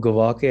aap nu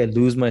gwa ke I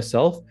lose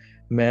myself,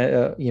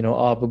 main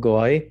aap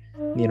gwaye,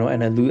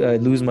 and I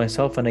lose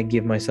myself and I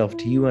give myself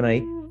to you and I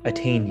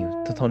attain you.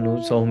 Tathanu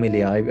so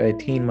mile I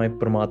attain my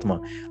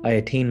Paramatma, I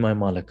attain my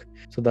Malik.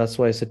 So that's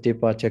why Sache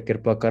Pacha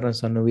Kirpa Karan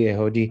Sanu vi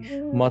eho ji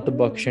mat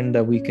bakshan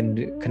that we can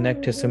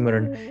connect to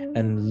Simran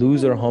and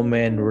lose our home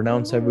and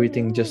renounce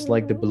everything just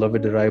like the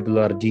beloved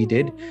Raibular ji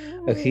did.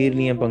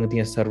 Akhirliyan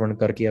pangtiyan sarvan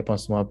karke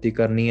apan samapti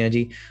karni hai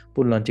ji.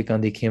 Bhulan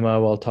chikan di khema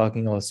while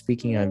talking, while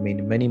speaking, I've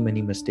made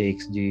many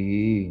mistakes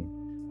ji.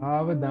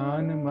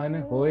 Avdan man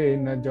hoye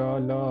na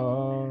jala,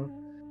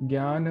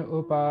 ज्ञान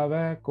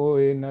उपावै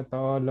कोई न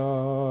तौला।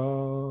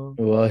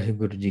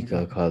 वाहिगुरु जी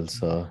का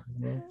खालसा,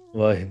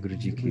 वाहिगुरु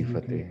जी की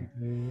फतेह।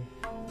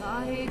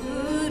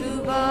 वाहिगुरु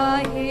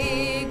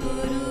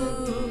वाहिगुरु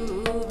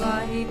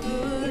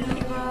वाहिगुरु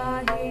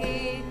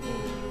वाहिगुरु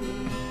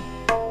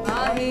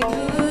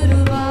वाहिगुरु।